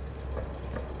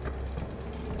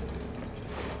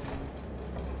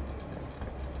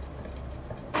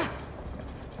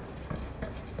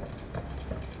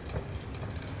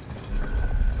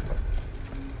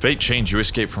 Fate changed. You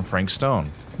escaped from Frank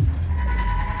Stone.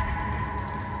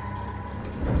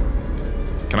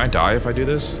 Can I die if I do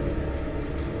this?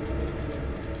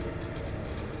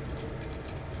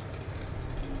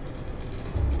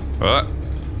 What?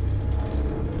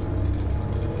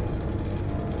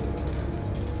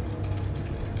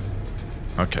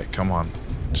 Okay, come on.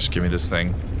 Just give me this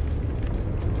thing.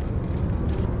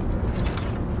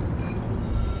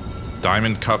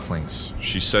 Diamond cufflinks.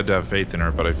 She's said to have faith in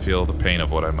her, but I feel the pain of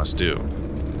what I must do.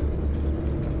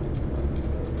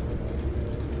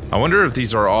 I wonder if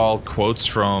these are all quotes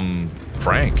from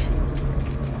Frank.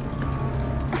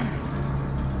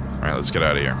 Alright, let's get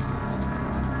out of here.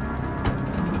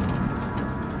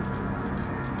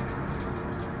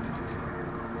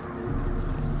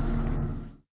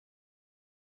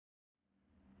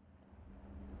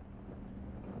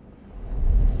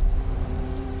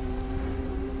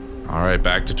 Alright,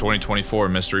 back to 2024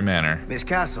 Mystery Manor. Miss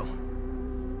Castle.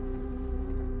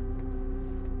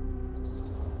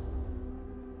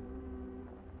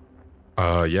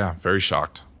 Yeah, very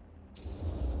shocked.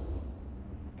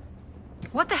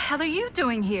 What the hell are you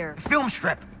doing here? Film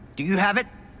strip. Do you have it?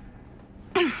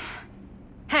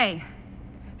 Hey,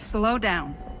 slow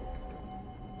down.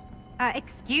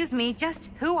 Excuse me,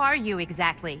 just who are you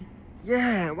exactly?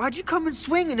 Yeah, why'd you come in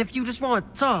swinging if you just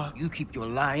want to talk? You keep your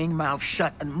lying mouth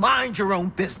shut and mind your own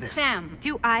business. Sam.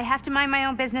 Do I have to mind my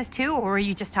own business too, or are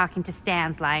you just talking to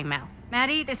Stan's lying mouth?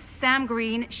 Maddie, this is Sam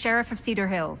Green, Sheriff of Cedar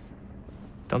Hills.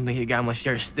 Don't think you got much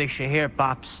jurisdiction here,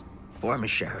 Pops. Former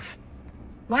sheriff.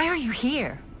 Why are you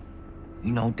here?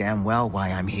 You know damn well why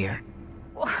I'm here.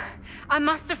 Well, I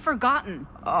must have forgotten.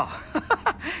 Oh,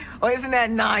 well, isn't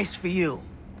that nice for you?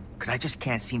 Because I just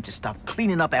can't seem to stop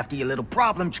cleaning up after your little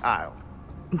problem child.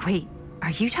 Wait,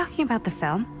 are you talking about the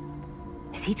film?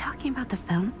 Is he talking about the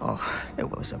film? Oh, it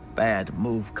was a bad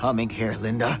move coming here,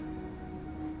 Linda.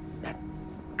 That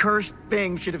cursed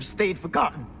thing should have stayed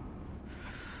forgotten.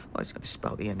 Well, it's gonna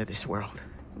spell the end of this world.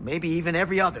 Maybe even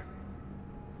every other.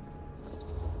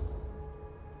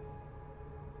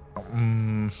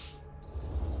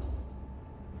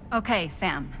 Okay,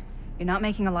 Sam. You're not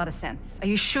making a lot of sense. Are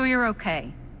you sure you're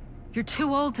okay? You're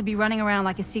too old to be running around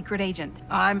like a secret agent.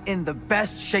 I'm in the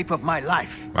best shape of my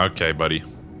life. Okay, buddy.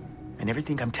 And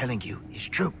everything I'm telling you is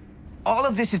true. All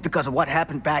of this is because of what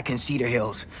happened back in Cedar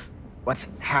Hills. What's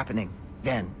happening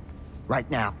then, right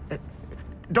now.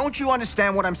 Don't you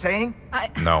understand what I'm saying?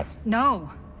 No. No.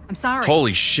 I'm sorry.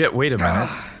 Holy shit, wait a minute.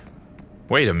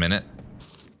 Wait a minute.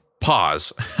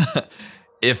 Pause.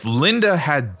 If Linda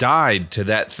had died to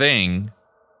that thing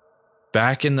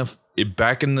back in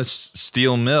the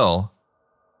steel mill,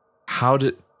 how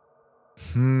did...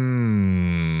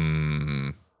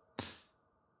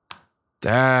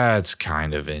 That's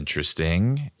kind of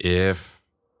interesting. If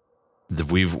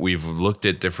we've looked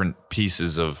at different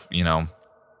pieces of, you know,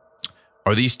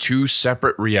 are these two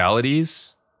separate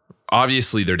realities?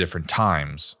 Obviously, they're different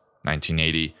times,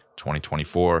 1980,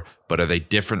 2024, but are they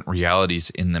different realities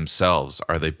in themselves?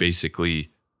 Are they basically...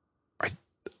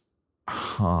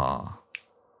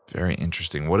 Very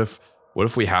interesting. What if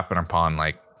we happen upon,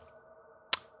 like,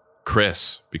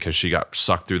 Chris, because she got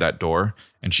sucked through that door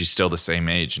and she's still the same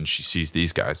age and she sees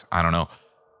these guys? I don't know.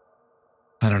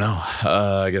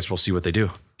 I guess we'll see what they do.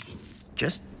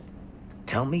 Just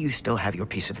tell me you still have your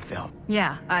piece of the film.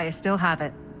 Yeah, I still have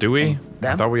it. Do we?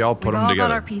 I thought we all put them We've all together.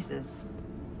 got our pieces.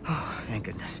 Oh, thank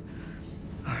goodness.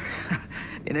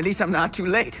 And at least I'm not too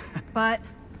late. But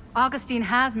Augustine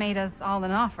has made us all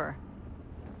an offer.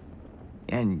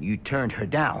 And you turned her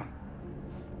down,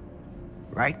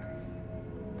 right?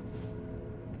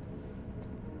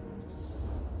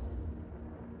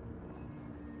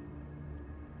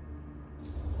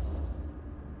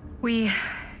 We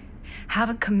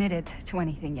haven't committed to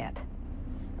anything yet.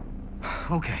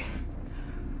 Okay.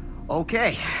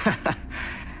 Okay.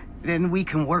 Then we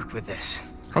can work with this.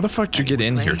 How the fuck did you get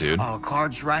in here, dude? Our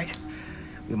cards right,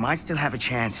 we might still have a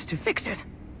chance to fix it.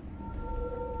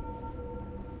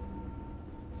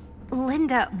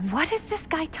 Linda, what is this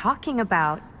guy talking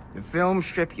about? The film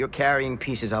strip you're carrying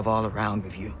pieces of all around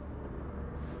with you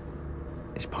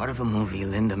is part of a movie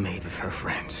Linda made with her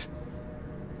friends.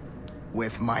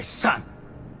 With my son.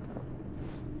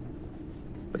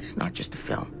 But it's not just a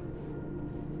film.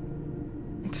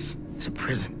 It's a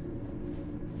prison.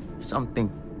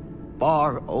 Something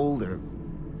far older.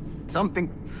 Something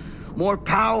more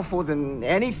powerful than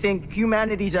anything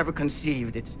humanity's ever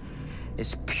conceived. It's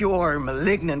pure,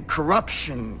 malignant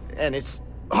corruption, and its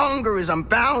hunger is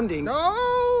unbounding.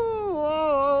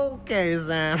 Oh, okay,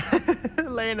 Sam.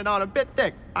 Laying it on a bit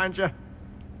thick, aren't you?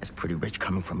 That's pretty rich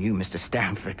coming from you, Mr.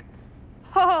 Stanford.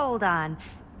 Hold on.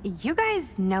 You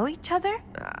guys know each other?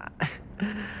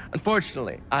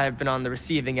 Unfortunately, I've been on the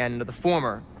receiving end of the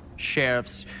former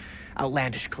sheriff's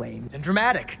outlandish claims and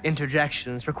dramatic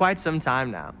interjections for quite some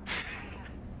time now.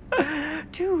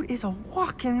 Dude is a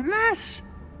walking mess.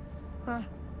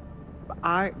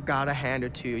 I gotta hand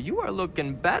it to you. You are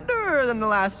looking better than the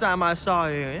last time I saw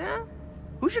you, yeah?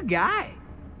 Who's your guy?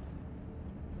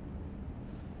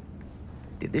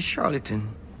 Did this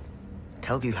charlatan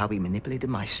tell you how he manipulated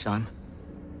my son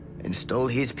and stole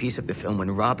his piece of the film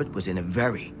when Robert was in a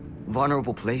very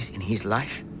vulnerable place in his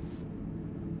life?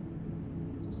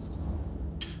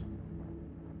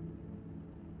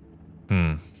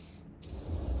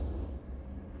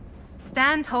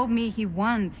 Stan told me he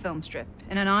won film strip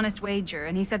in an honest wager,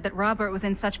 and he said that Robert was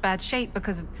in such bad shape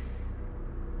because of...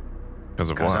 Because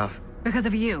of what? Because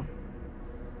of you.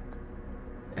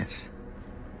 That's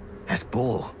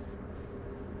bull.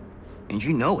 And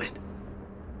you know it.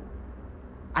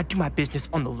 I do my business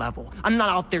on the level. I'm not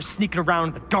out there sneaking around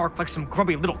in the dark like some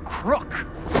grubby little crook.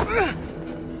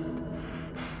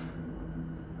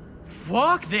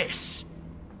 Fuck this.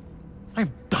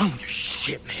 I'm done with your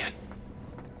shit, man.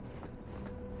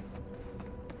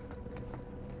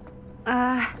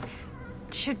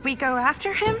 Should we go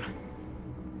after him?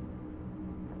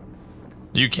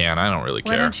 You can. I don't really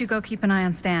care. Why don't you go keep an eye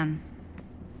on Stan?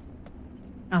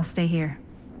 I'll stay here.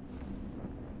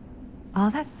 All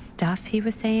that stuff he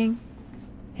was saying,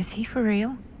 is he for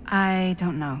real? I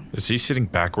don't know. Is he sitting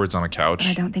backwards on a couch?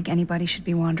 But I don't think anybody should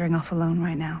be wandering off alone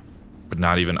right now. But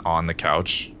not even on the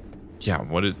couch? Yeah,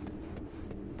 what is...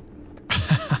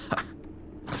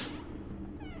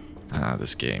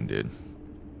 this game, dude.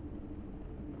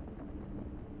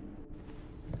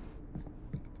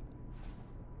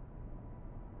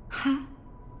 Huh?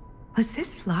 Was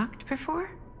this locked before?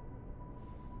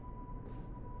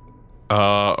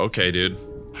 Okay, dude.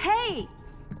 Hey!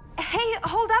 Hey,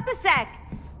 hold up a sec!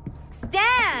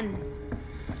 Stan!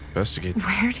 Investigate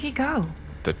Where'd he go?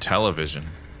 the television.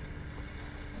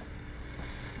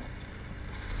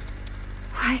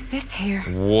 Why is this here?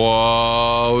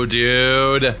 Whoa,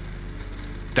 dude.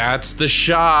 That's the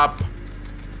shop.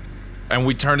 And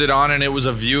we turned it on and it was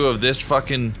a view of this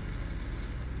fucking...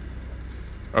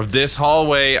 of this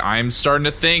hallway. I'm starting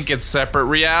to think it's separate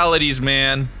realities,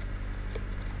 man.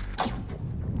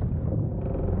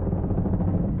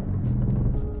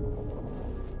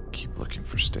 Keep looking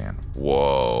for Stan.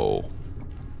 Whoa.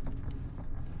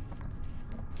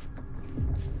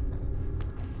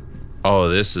 Oh,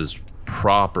 this is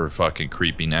proper fucking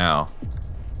creepy now.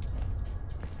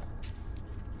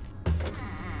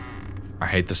 I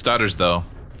hate the stutters, though.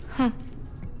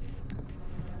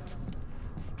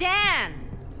 Stan!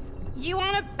 You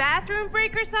want a bathroom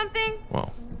break or something?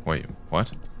 Whoa. Wait,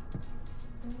 what?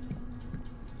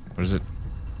 What is it?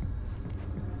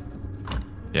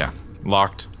 Yeah,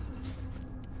 locked.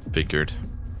 Figured.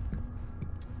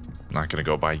 Not gonna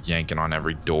go by yanking on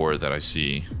every door that I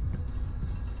see.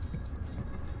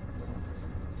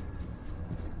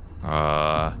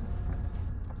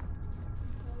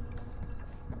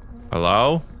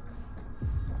 Hello?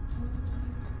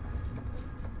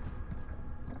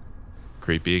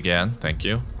 Creepy again, thank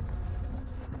you.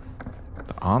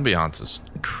 The ambiance is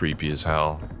creepy as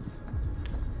hell.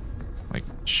 Like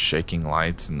shaking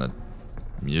lights and the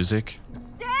music.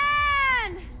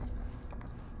 Dan!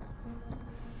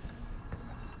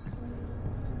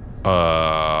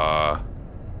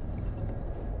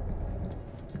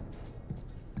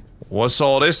 What's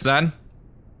all this then?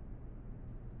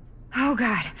 Oh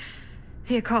god.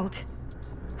 The occult.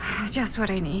 Just what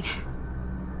I need.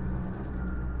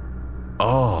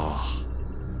 Oh.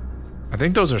 I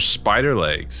think those are spider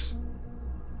legs.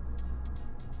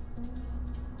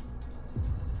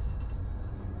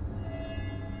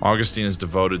 Augustine is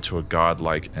devoted to a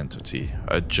godlike entity,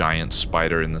 a giant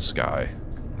spider in the sky.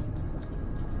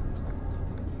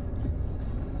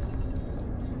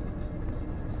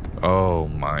 Oh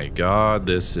my god,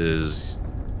 this is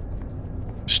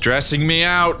stressing me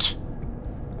out.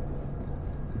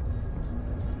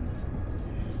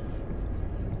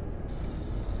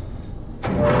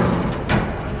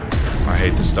 I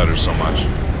hate the stutter so much.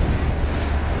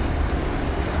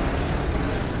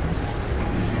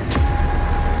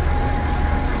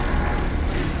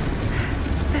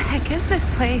 What the heck is this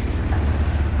place?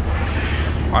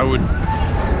 I would...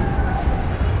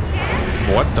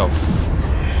 What the f...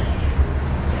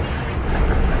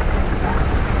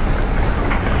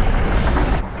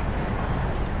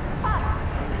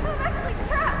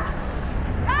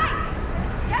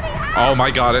 Oh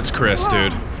my god, it's Chris,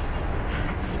 dude.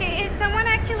 Is someone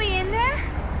actually in there?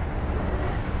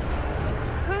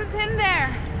 Who's in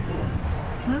there?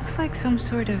 Looks like some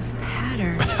sort of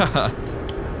pattern.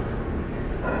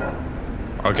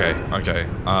 Okay.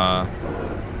 I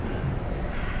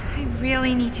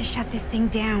really need to shut this thing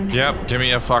down. Yep, give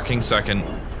me a fucking second.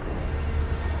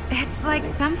 It's like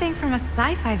something from a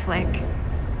sci-fi flick.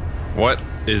 What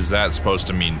is that supposed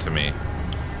to mean to me?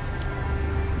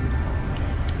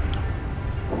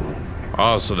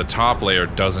 Oh, so the top layer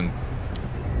doesn't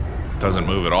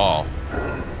move at all.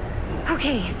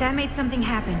 Okay, that made something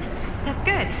happen. That's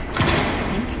good, I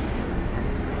think.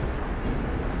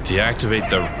 Deactivate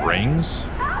the rings?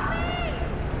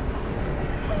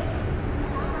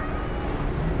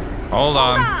 Hold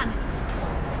on.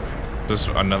 Just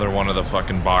another one of the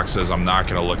fucking boxes. I'm not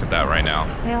gonna look at that right now.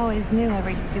 I always knew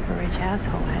every super rich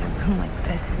asshole had a room like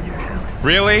this in their house.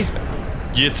 Really?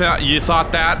 You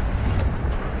thought that?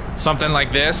 Something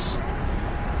like this?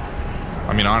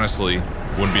 I mean, honestly,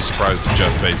 wouldn't be surprised if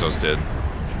Jeff Bezos did.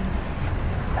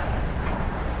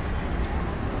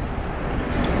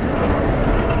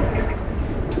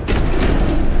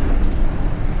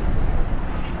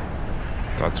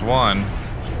 That's one.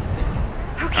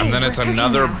 Okay, And then it's we're cooking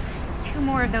another... now. 2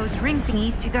 more of those ring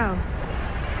thingies to go.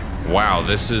 Wow,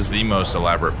 this is the most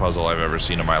elaborate puzzle I've ever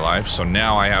seen in my life. So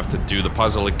now I have to do the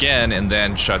puzzle again and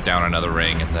then shut down another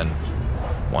ring and then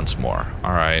once more.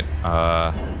 All right.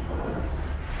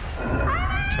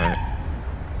 Okay.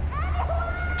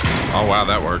 Oh wow,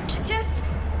 that worked. Just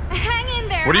hang in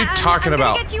there. What are you talking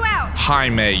about? Get you out.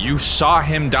 Jaime, you saw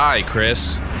him die,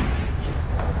 Chris.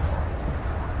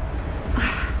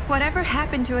 Whatever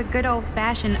happened to a good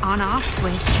old-fashioned on-off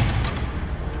switch?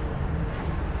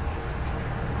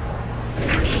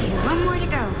 Okay, 1 more to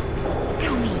go.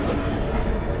 Go me.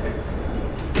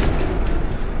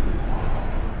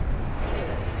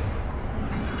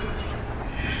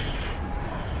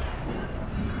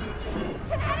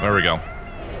 There we go.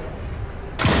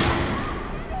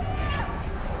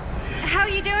 How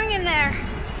you doing in there?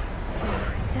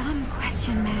 Dumb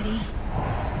question, Maddie.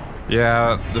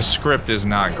 Yeah, the script is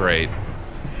not great.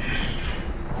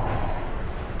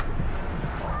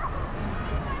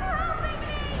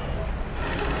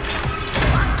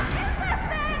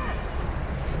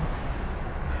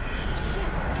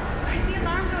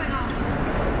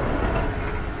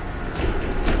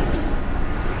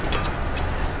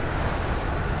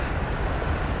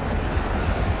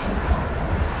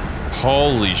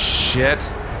 Holy shit.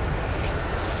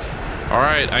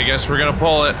 Alright, I guess we're gonna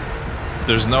pull it.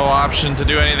 There's no option to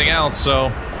do anything else,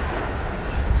 so...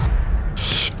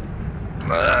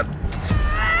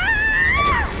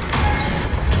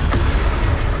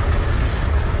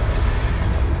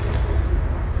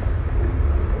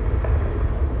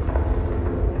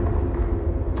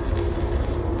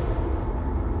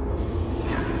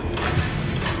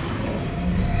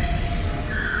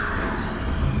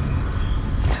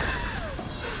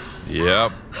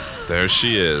 Yep, there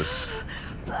she is.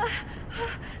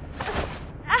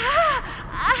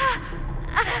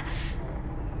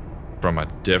 From a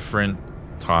different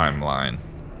timeline.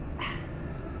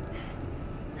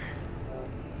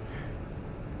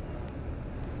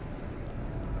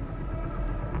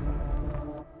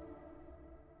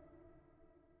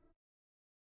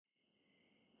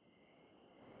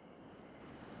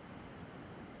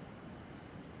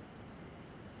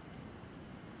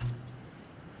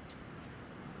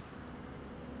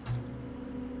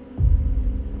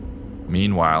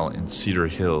 Meanwhile, in Cedar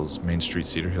Hills, Main Street,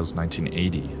 Cedar Hills,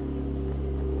 1980.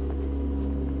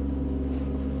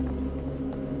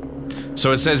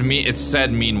 So it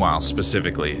said meanwhile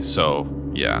specifically, so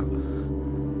yeah.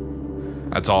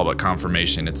 That's all but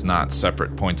confirmation. It's not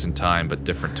separate points in time, but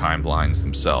different timelines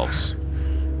themselves.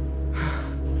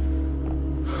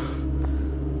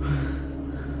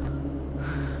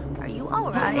 Are you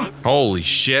alright? Holy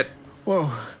shit. Whoa.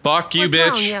 Fuck you, What's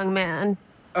bitch. wrong, young man?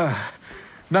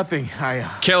 Nothing.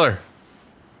 Kill her.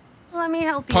 Let me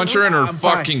help you. Punch her in her I'm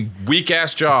fine. fucking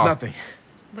weak-ass jaw. It's nothing.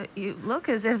 But you look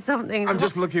as if something's... I'm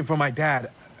just looking for my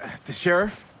dad. The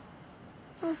sheriff?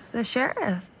 The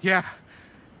sheriff? Yeah.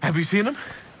 Have you seen him?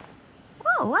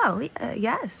 Oh, well,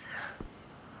 yes.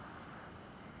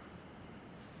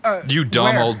 You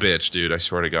dumb where? old bitch, dude. I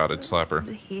swear to God, I'd slap her.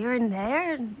 Here and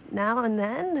there, now and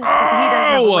then.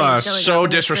 Oh, so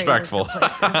disrespectful.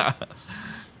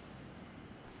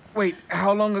 Wait,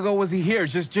 how long ago was he here?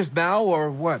 Just now, or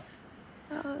what?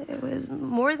 It was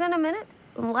more than a minute,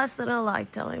 less than a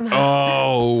lifetime.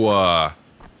 Oh,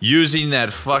 using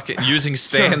that fucking, using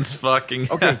Stan's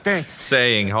fucking Okay, thanks.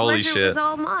 saying, holy Pleasure shit. was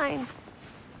all mine.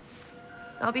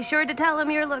 I'll be sure to tell him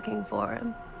you're looking for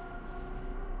him.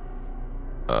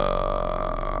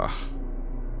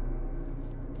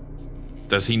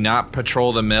 Does he not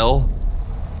patrol the mill?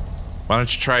 Why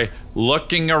don't you try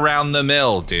looking around the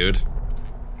mill, dude?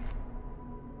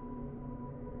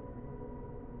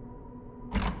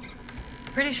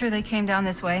 Pretty sure they came down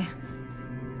this way.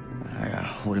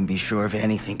 I wouldn't be sure of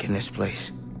anything in this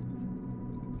place.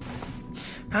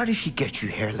 How did she get you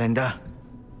here, Linda?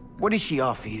 What did she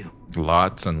offer you?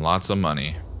 Lots and lots of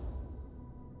money.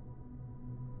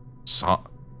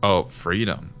 Oh,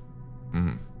 freedom.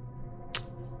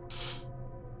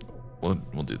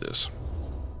 We'll do this.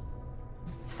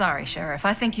 Sorry, Sheriff.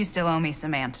 I think you still owe me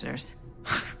some answers.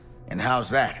 And how's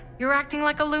that? You're acting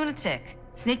like a lunatic.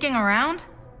 Sneaking around?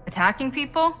 Attacking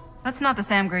people? That's not the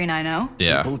Sam Green I know.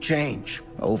 Yeah. People change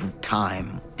over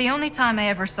time. The only time I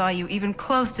ever saw you even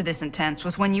close to this intense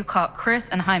was when you caught Chris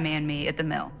and Jaime and me at the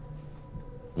mill.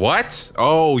 What?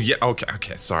 Oh, yeah.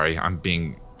 Okay. Sorry, I'm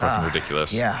being fucking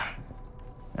ridiculous. Yeah.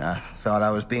 Thought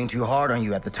I was being too hard on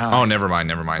you at the time. Oh, never mind.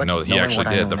 But No, he knowing actually what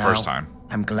I did know the first now, time.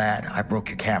 I'm glad I broke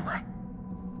your camera.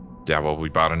 Yeah, well, we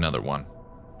bought another one.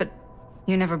 But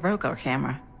you never broke our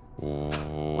camera.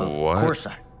 What? Of course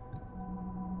I.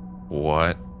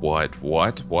 What?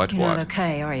 You're not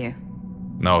okay, are you?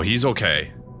 No, he's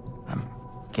okay. I'm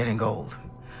getting old.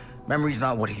 Memory's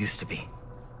not what it used to be.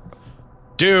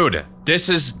 Dude, this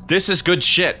is good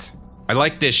shit. I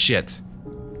like this shit.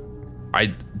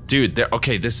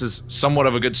 Okay, this is somewhat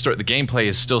of a good story. The gameplay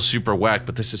is still super whack,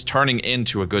 but this is turning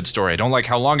into a good story. I don't like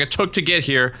how long it took to get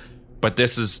here, but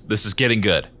this is getting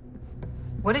good.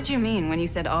 What did you mean when you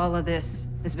said all of this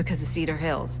is because of Cedar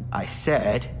Hills? I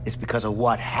said it's because of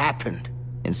what happened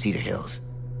in Cedar Hills.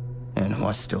 And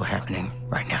what's still happening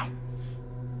right now.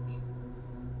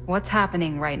 What's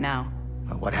happening right now?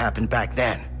 What happened back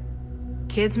then?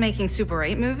 Kids making Super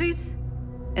 8 movies?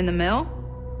 In the mill?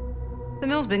 The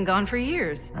mill's been gone for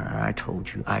years. I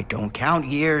told you, I don't count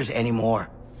years anymore.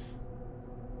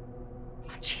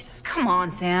 Oh, Jesus, come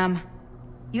on, Sam.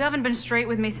 You haven't been straight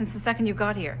with me since the second you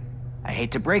got here. I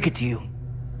hate to break it to you,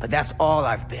 but that's all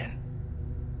I've been.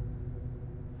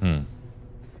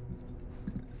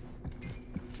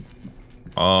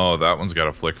 Oh, that one's got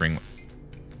a flickering.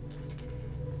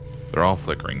 They're all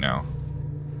flickering now.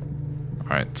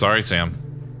 Alright, sorry, Sam.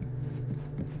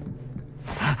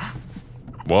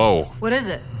 Whoa. What is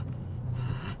it?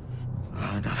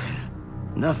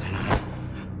 Nothing.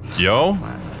 Yo?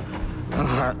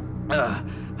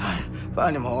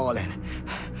 Find them all, and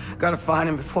gotta find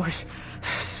him before his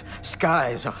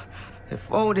skies are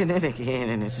folding in again,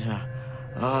 and it's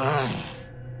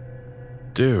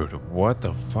Dude, what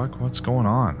the fuck? What's going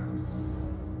on?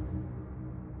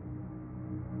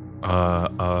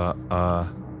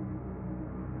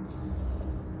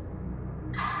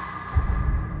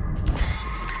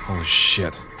 Holy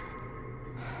shit.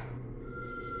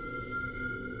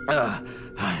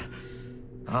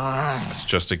 It's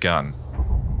just a gun.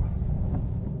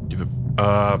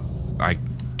 I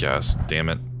guess. Damn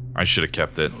it. I should have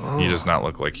kept it. He does not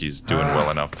look like he's doing well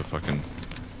enough to fucking...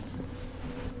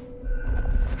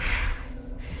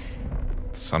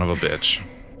 Son of a bitch.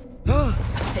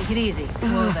 Take it easy.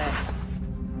 Whoa there.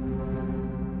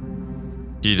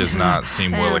 He does not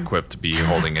seem well equipped to be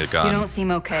holding a gun. You don't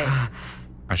seem okay.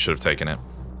 I should have taken it.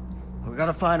 We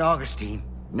gotta find Augustine.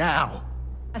 Now.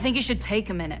 I think you should take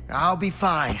a minute. I'll be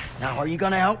fine. Now, are you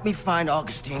gonna help me find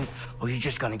Augustine, or are you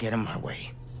just gonna get in my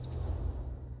way?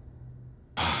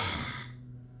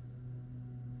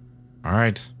 All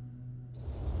right.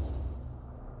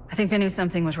 I think I knew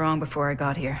something was wrong before I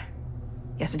got here.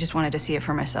 Guess I just wanted to see it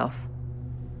for myself.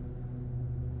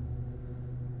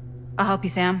 I'll help you,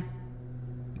 Sam.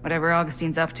 Whatever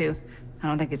Augustine's up to, I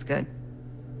don't think it's good.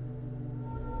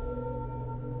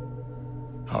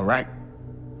 All right.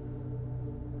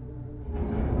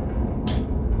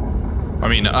 I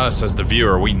mean, us as the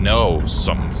viewer, we know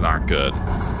something's not good.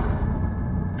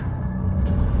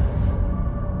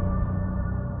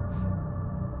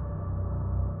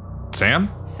 Sam?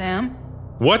 Sam?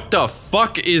 What the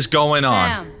fuck is going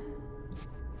on?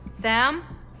 Sam? Sam?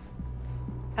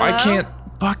 Hello? I can't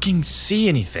fucking see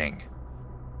anything.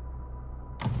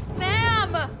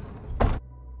 Sam!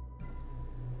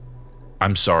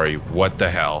 I'm sorry, what the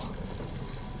hell?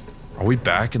 Are we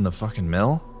back in the fucking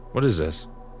mill? What is this?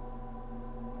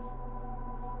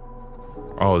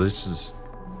 Oh, this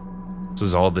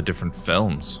is all the different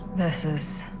films. This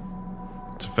is...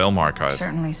 It's a film archive.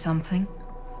 certainly something.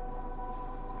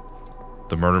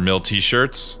 The Murder Mill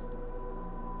t-shirts?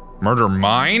 Murder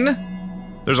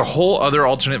Mine? There's a whole other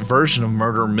alternate version of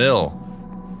Murder Mill.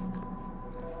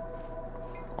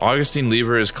 Augustine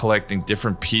Lieber is collecting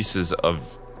different pieces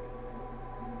of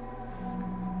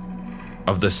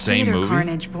the same Theater movie.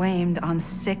 carnage blamed on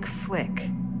sick flick.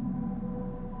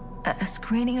 A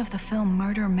screening of the film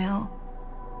Murder Mill.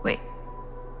 Wait.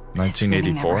 This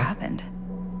screening never 1984. happened.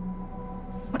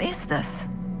 What is this?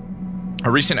 A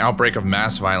recent outbreak of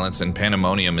mass violence and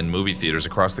pandemonium in movie theaters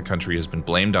across the country has been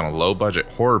blamed on a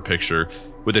low-budget horror picture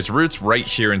with its roots right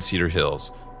here in Cedar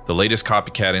Hills. The latest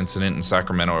copycat incident in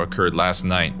Sacramento occurred last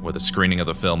night with a screening of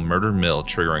the film Murder Mill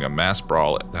triggering a mass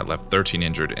brawl that left 13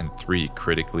 injured and 3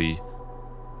 critically,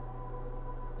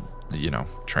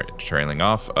 trailing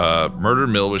off. Murder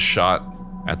Mill was shot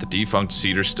at the defunct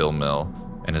Cedar Still Mill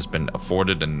and has been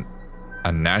afforded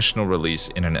a national release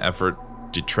in an effort,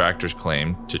 detractors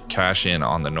claim, to cash in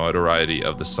on the notoriety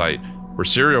of the site where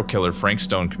serial killer Frank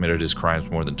Stone committed his crimes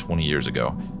more than 20 years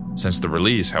ago. Since the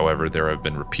release, however, there have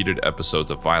been repeated episodes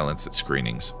of violence at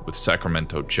screenings, with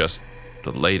Sacramento just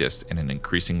the latest in an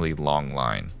increasingly long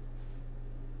line.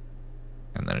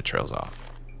 And then it trails off.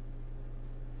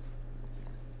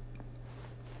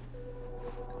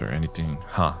 Is there anything?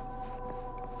 Huh.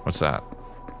 What's that?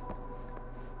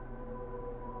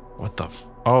 What the f-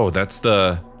 Oh, that's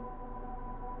the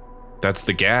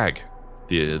gag.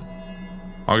 The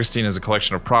Augustine is a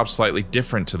collection of props slightly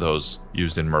different to those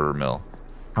used in Murder Mill.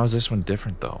 How is this one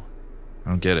different, though? I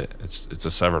don't get it. It's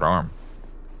a severed arm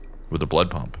with a blood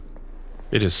pump.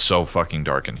 It is so fucking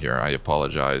dark in here. I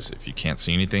apologize if you can't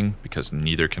see anything, because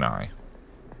neither can I.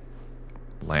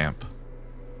 Lamp.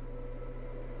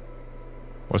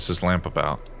 What's this lamp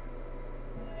about?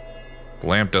 The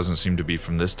lamp doesn't seem to be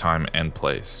from this time and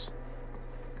place.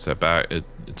 Is that back?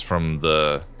 It's from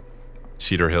the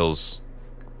Cedar Hills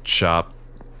shop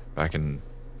back in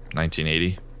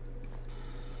 1980.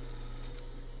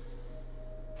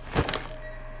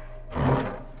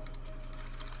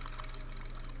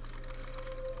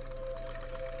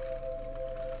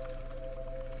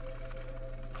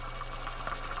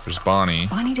 There's Bonnie.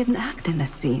 Bonnie didn't act in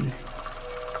this scene.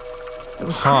 It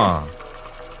was Huh. Chris.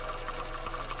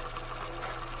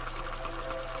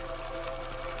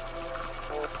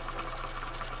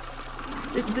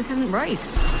 This isn't right.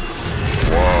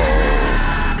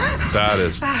 Whoa. That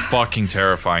is fucking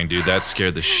terrifying, dude. That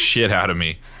scared the shit out of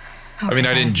me. I mean,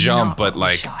 I didn't jump, but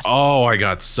like, oh, I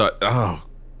got oh,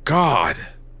 God.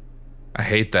 I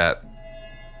hate that.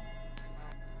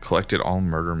 Collected all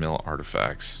Murder Mill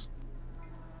artifacts.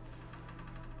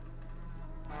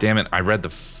 Damn it, I read the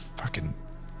fucking...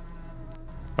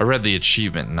 I read the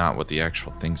achievement, not what the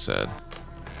actual thing said.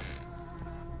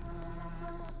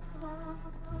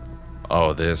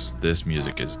 Oh, this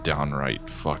music is downright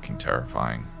fucking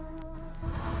terrifying.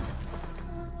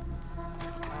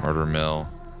 Murder mill.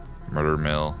 Murder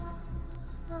mill.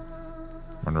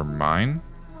 Murder mine?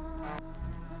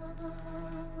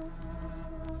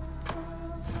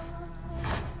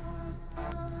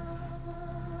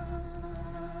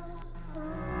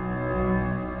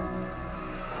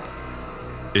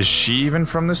 Is she even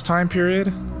from this time period?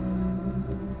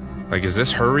 Like, is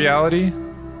this her reality?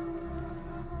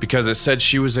 Because it said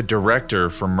she was a director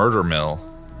for Murder Mill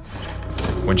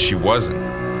when she wasn't.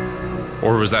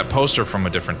 Or was that poster from a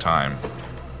different time?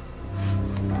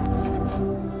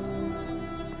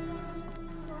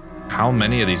 How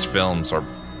many of these films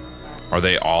are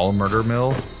they all Murder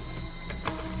Mill?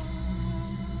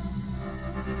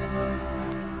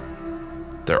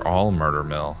 They're all Murder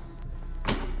Mill.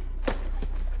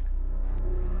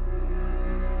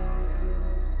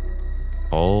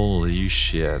 Holy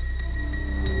shit.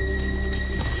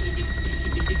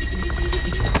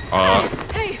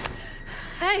 Hey!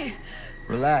 Hey!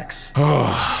 Relax.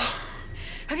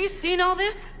 Have you seen all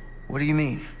this? What do you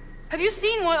mean? Have you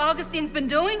seen what Augustine's been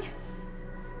doing?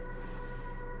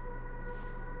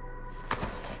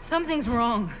 Something's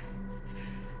wrong.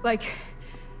 Like,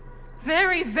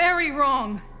 very, very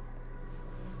wrong.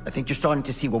 I think you're starting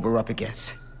to see what we're up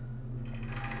against.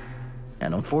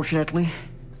 And unfortunately,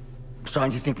 I'm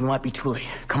starting to think we might be too late.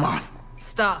 Come on.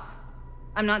 Stop.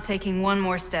 I'm not taking one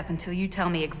more step until you tell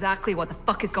me exactly what the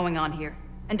fuck is going on here.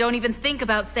 And don't even think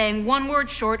about saying one word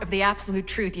short of the absolute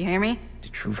truth, you hear me? The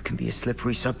truth can be a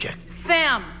slippery subject.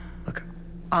 Sam! Look,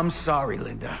 I'm sorry,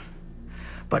 Linda.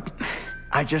 But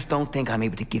I just don't think I'm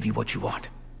able to give you what you want.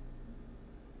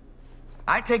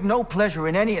 I take no pleasure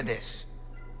in any of this.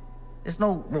 There's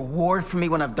no reward for me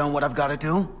when I've done what I've got to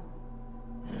do.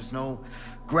 There's no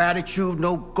gratitude,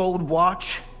 no gold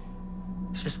watch.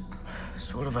 It's just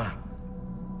sort of a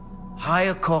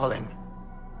higher calling.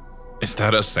 Is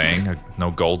that us saying no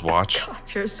gold watch? God,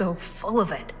 you're so full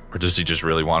of it. Or does he just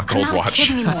really want a gold I'm not watch? a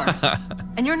kid anymore.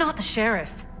 And you're not the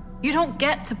sheriff. You don't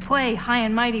get to play high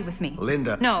and mighty with me.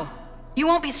 Linda. No. You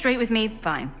won't be straight with me,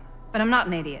 fine. But I'm not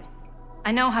an idiot.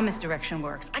 I know how misdirection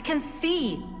works. I can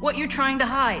see what you're trying to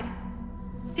hide.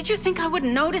 Did you think I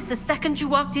wouldn't notice the second you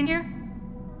walked in here?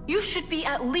 You should be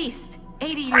at least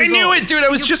 80 years old. I knew it, dude! I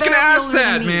was just gonna ask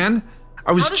that, man!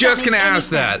 I was just gonna ask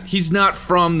that. He's not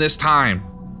from this time.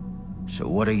 So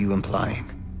what are you implying?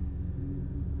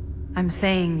 I'm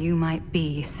saying you might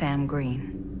be Sam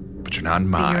Green. But you're not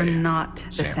But you're not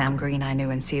the Sam Green I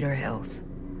knew in Cedar Hills.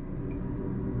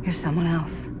 You're someone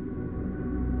else.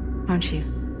 Aren't you?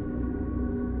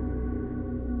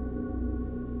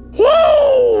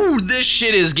 Whoa! This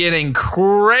shit is getting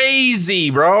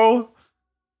crazy, bro.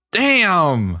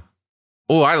 Damn.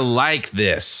 Oh, I like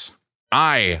this.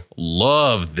 I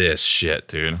love this shit,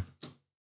 dude.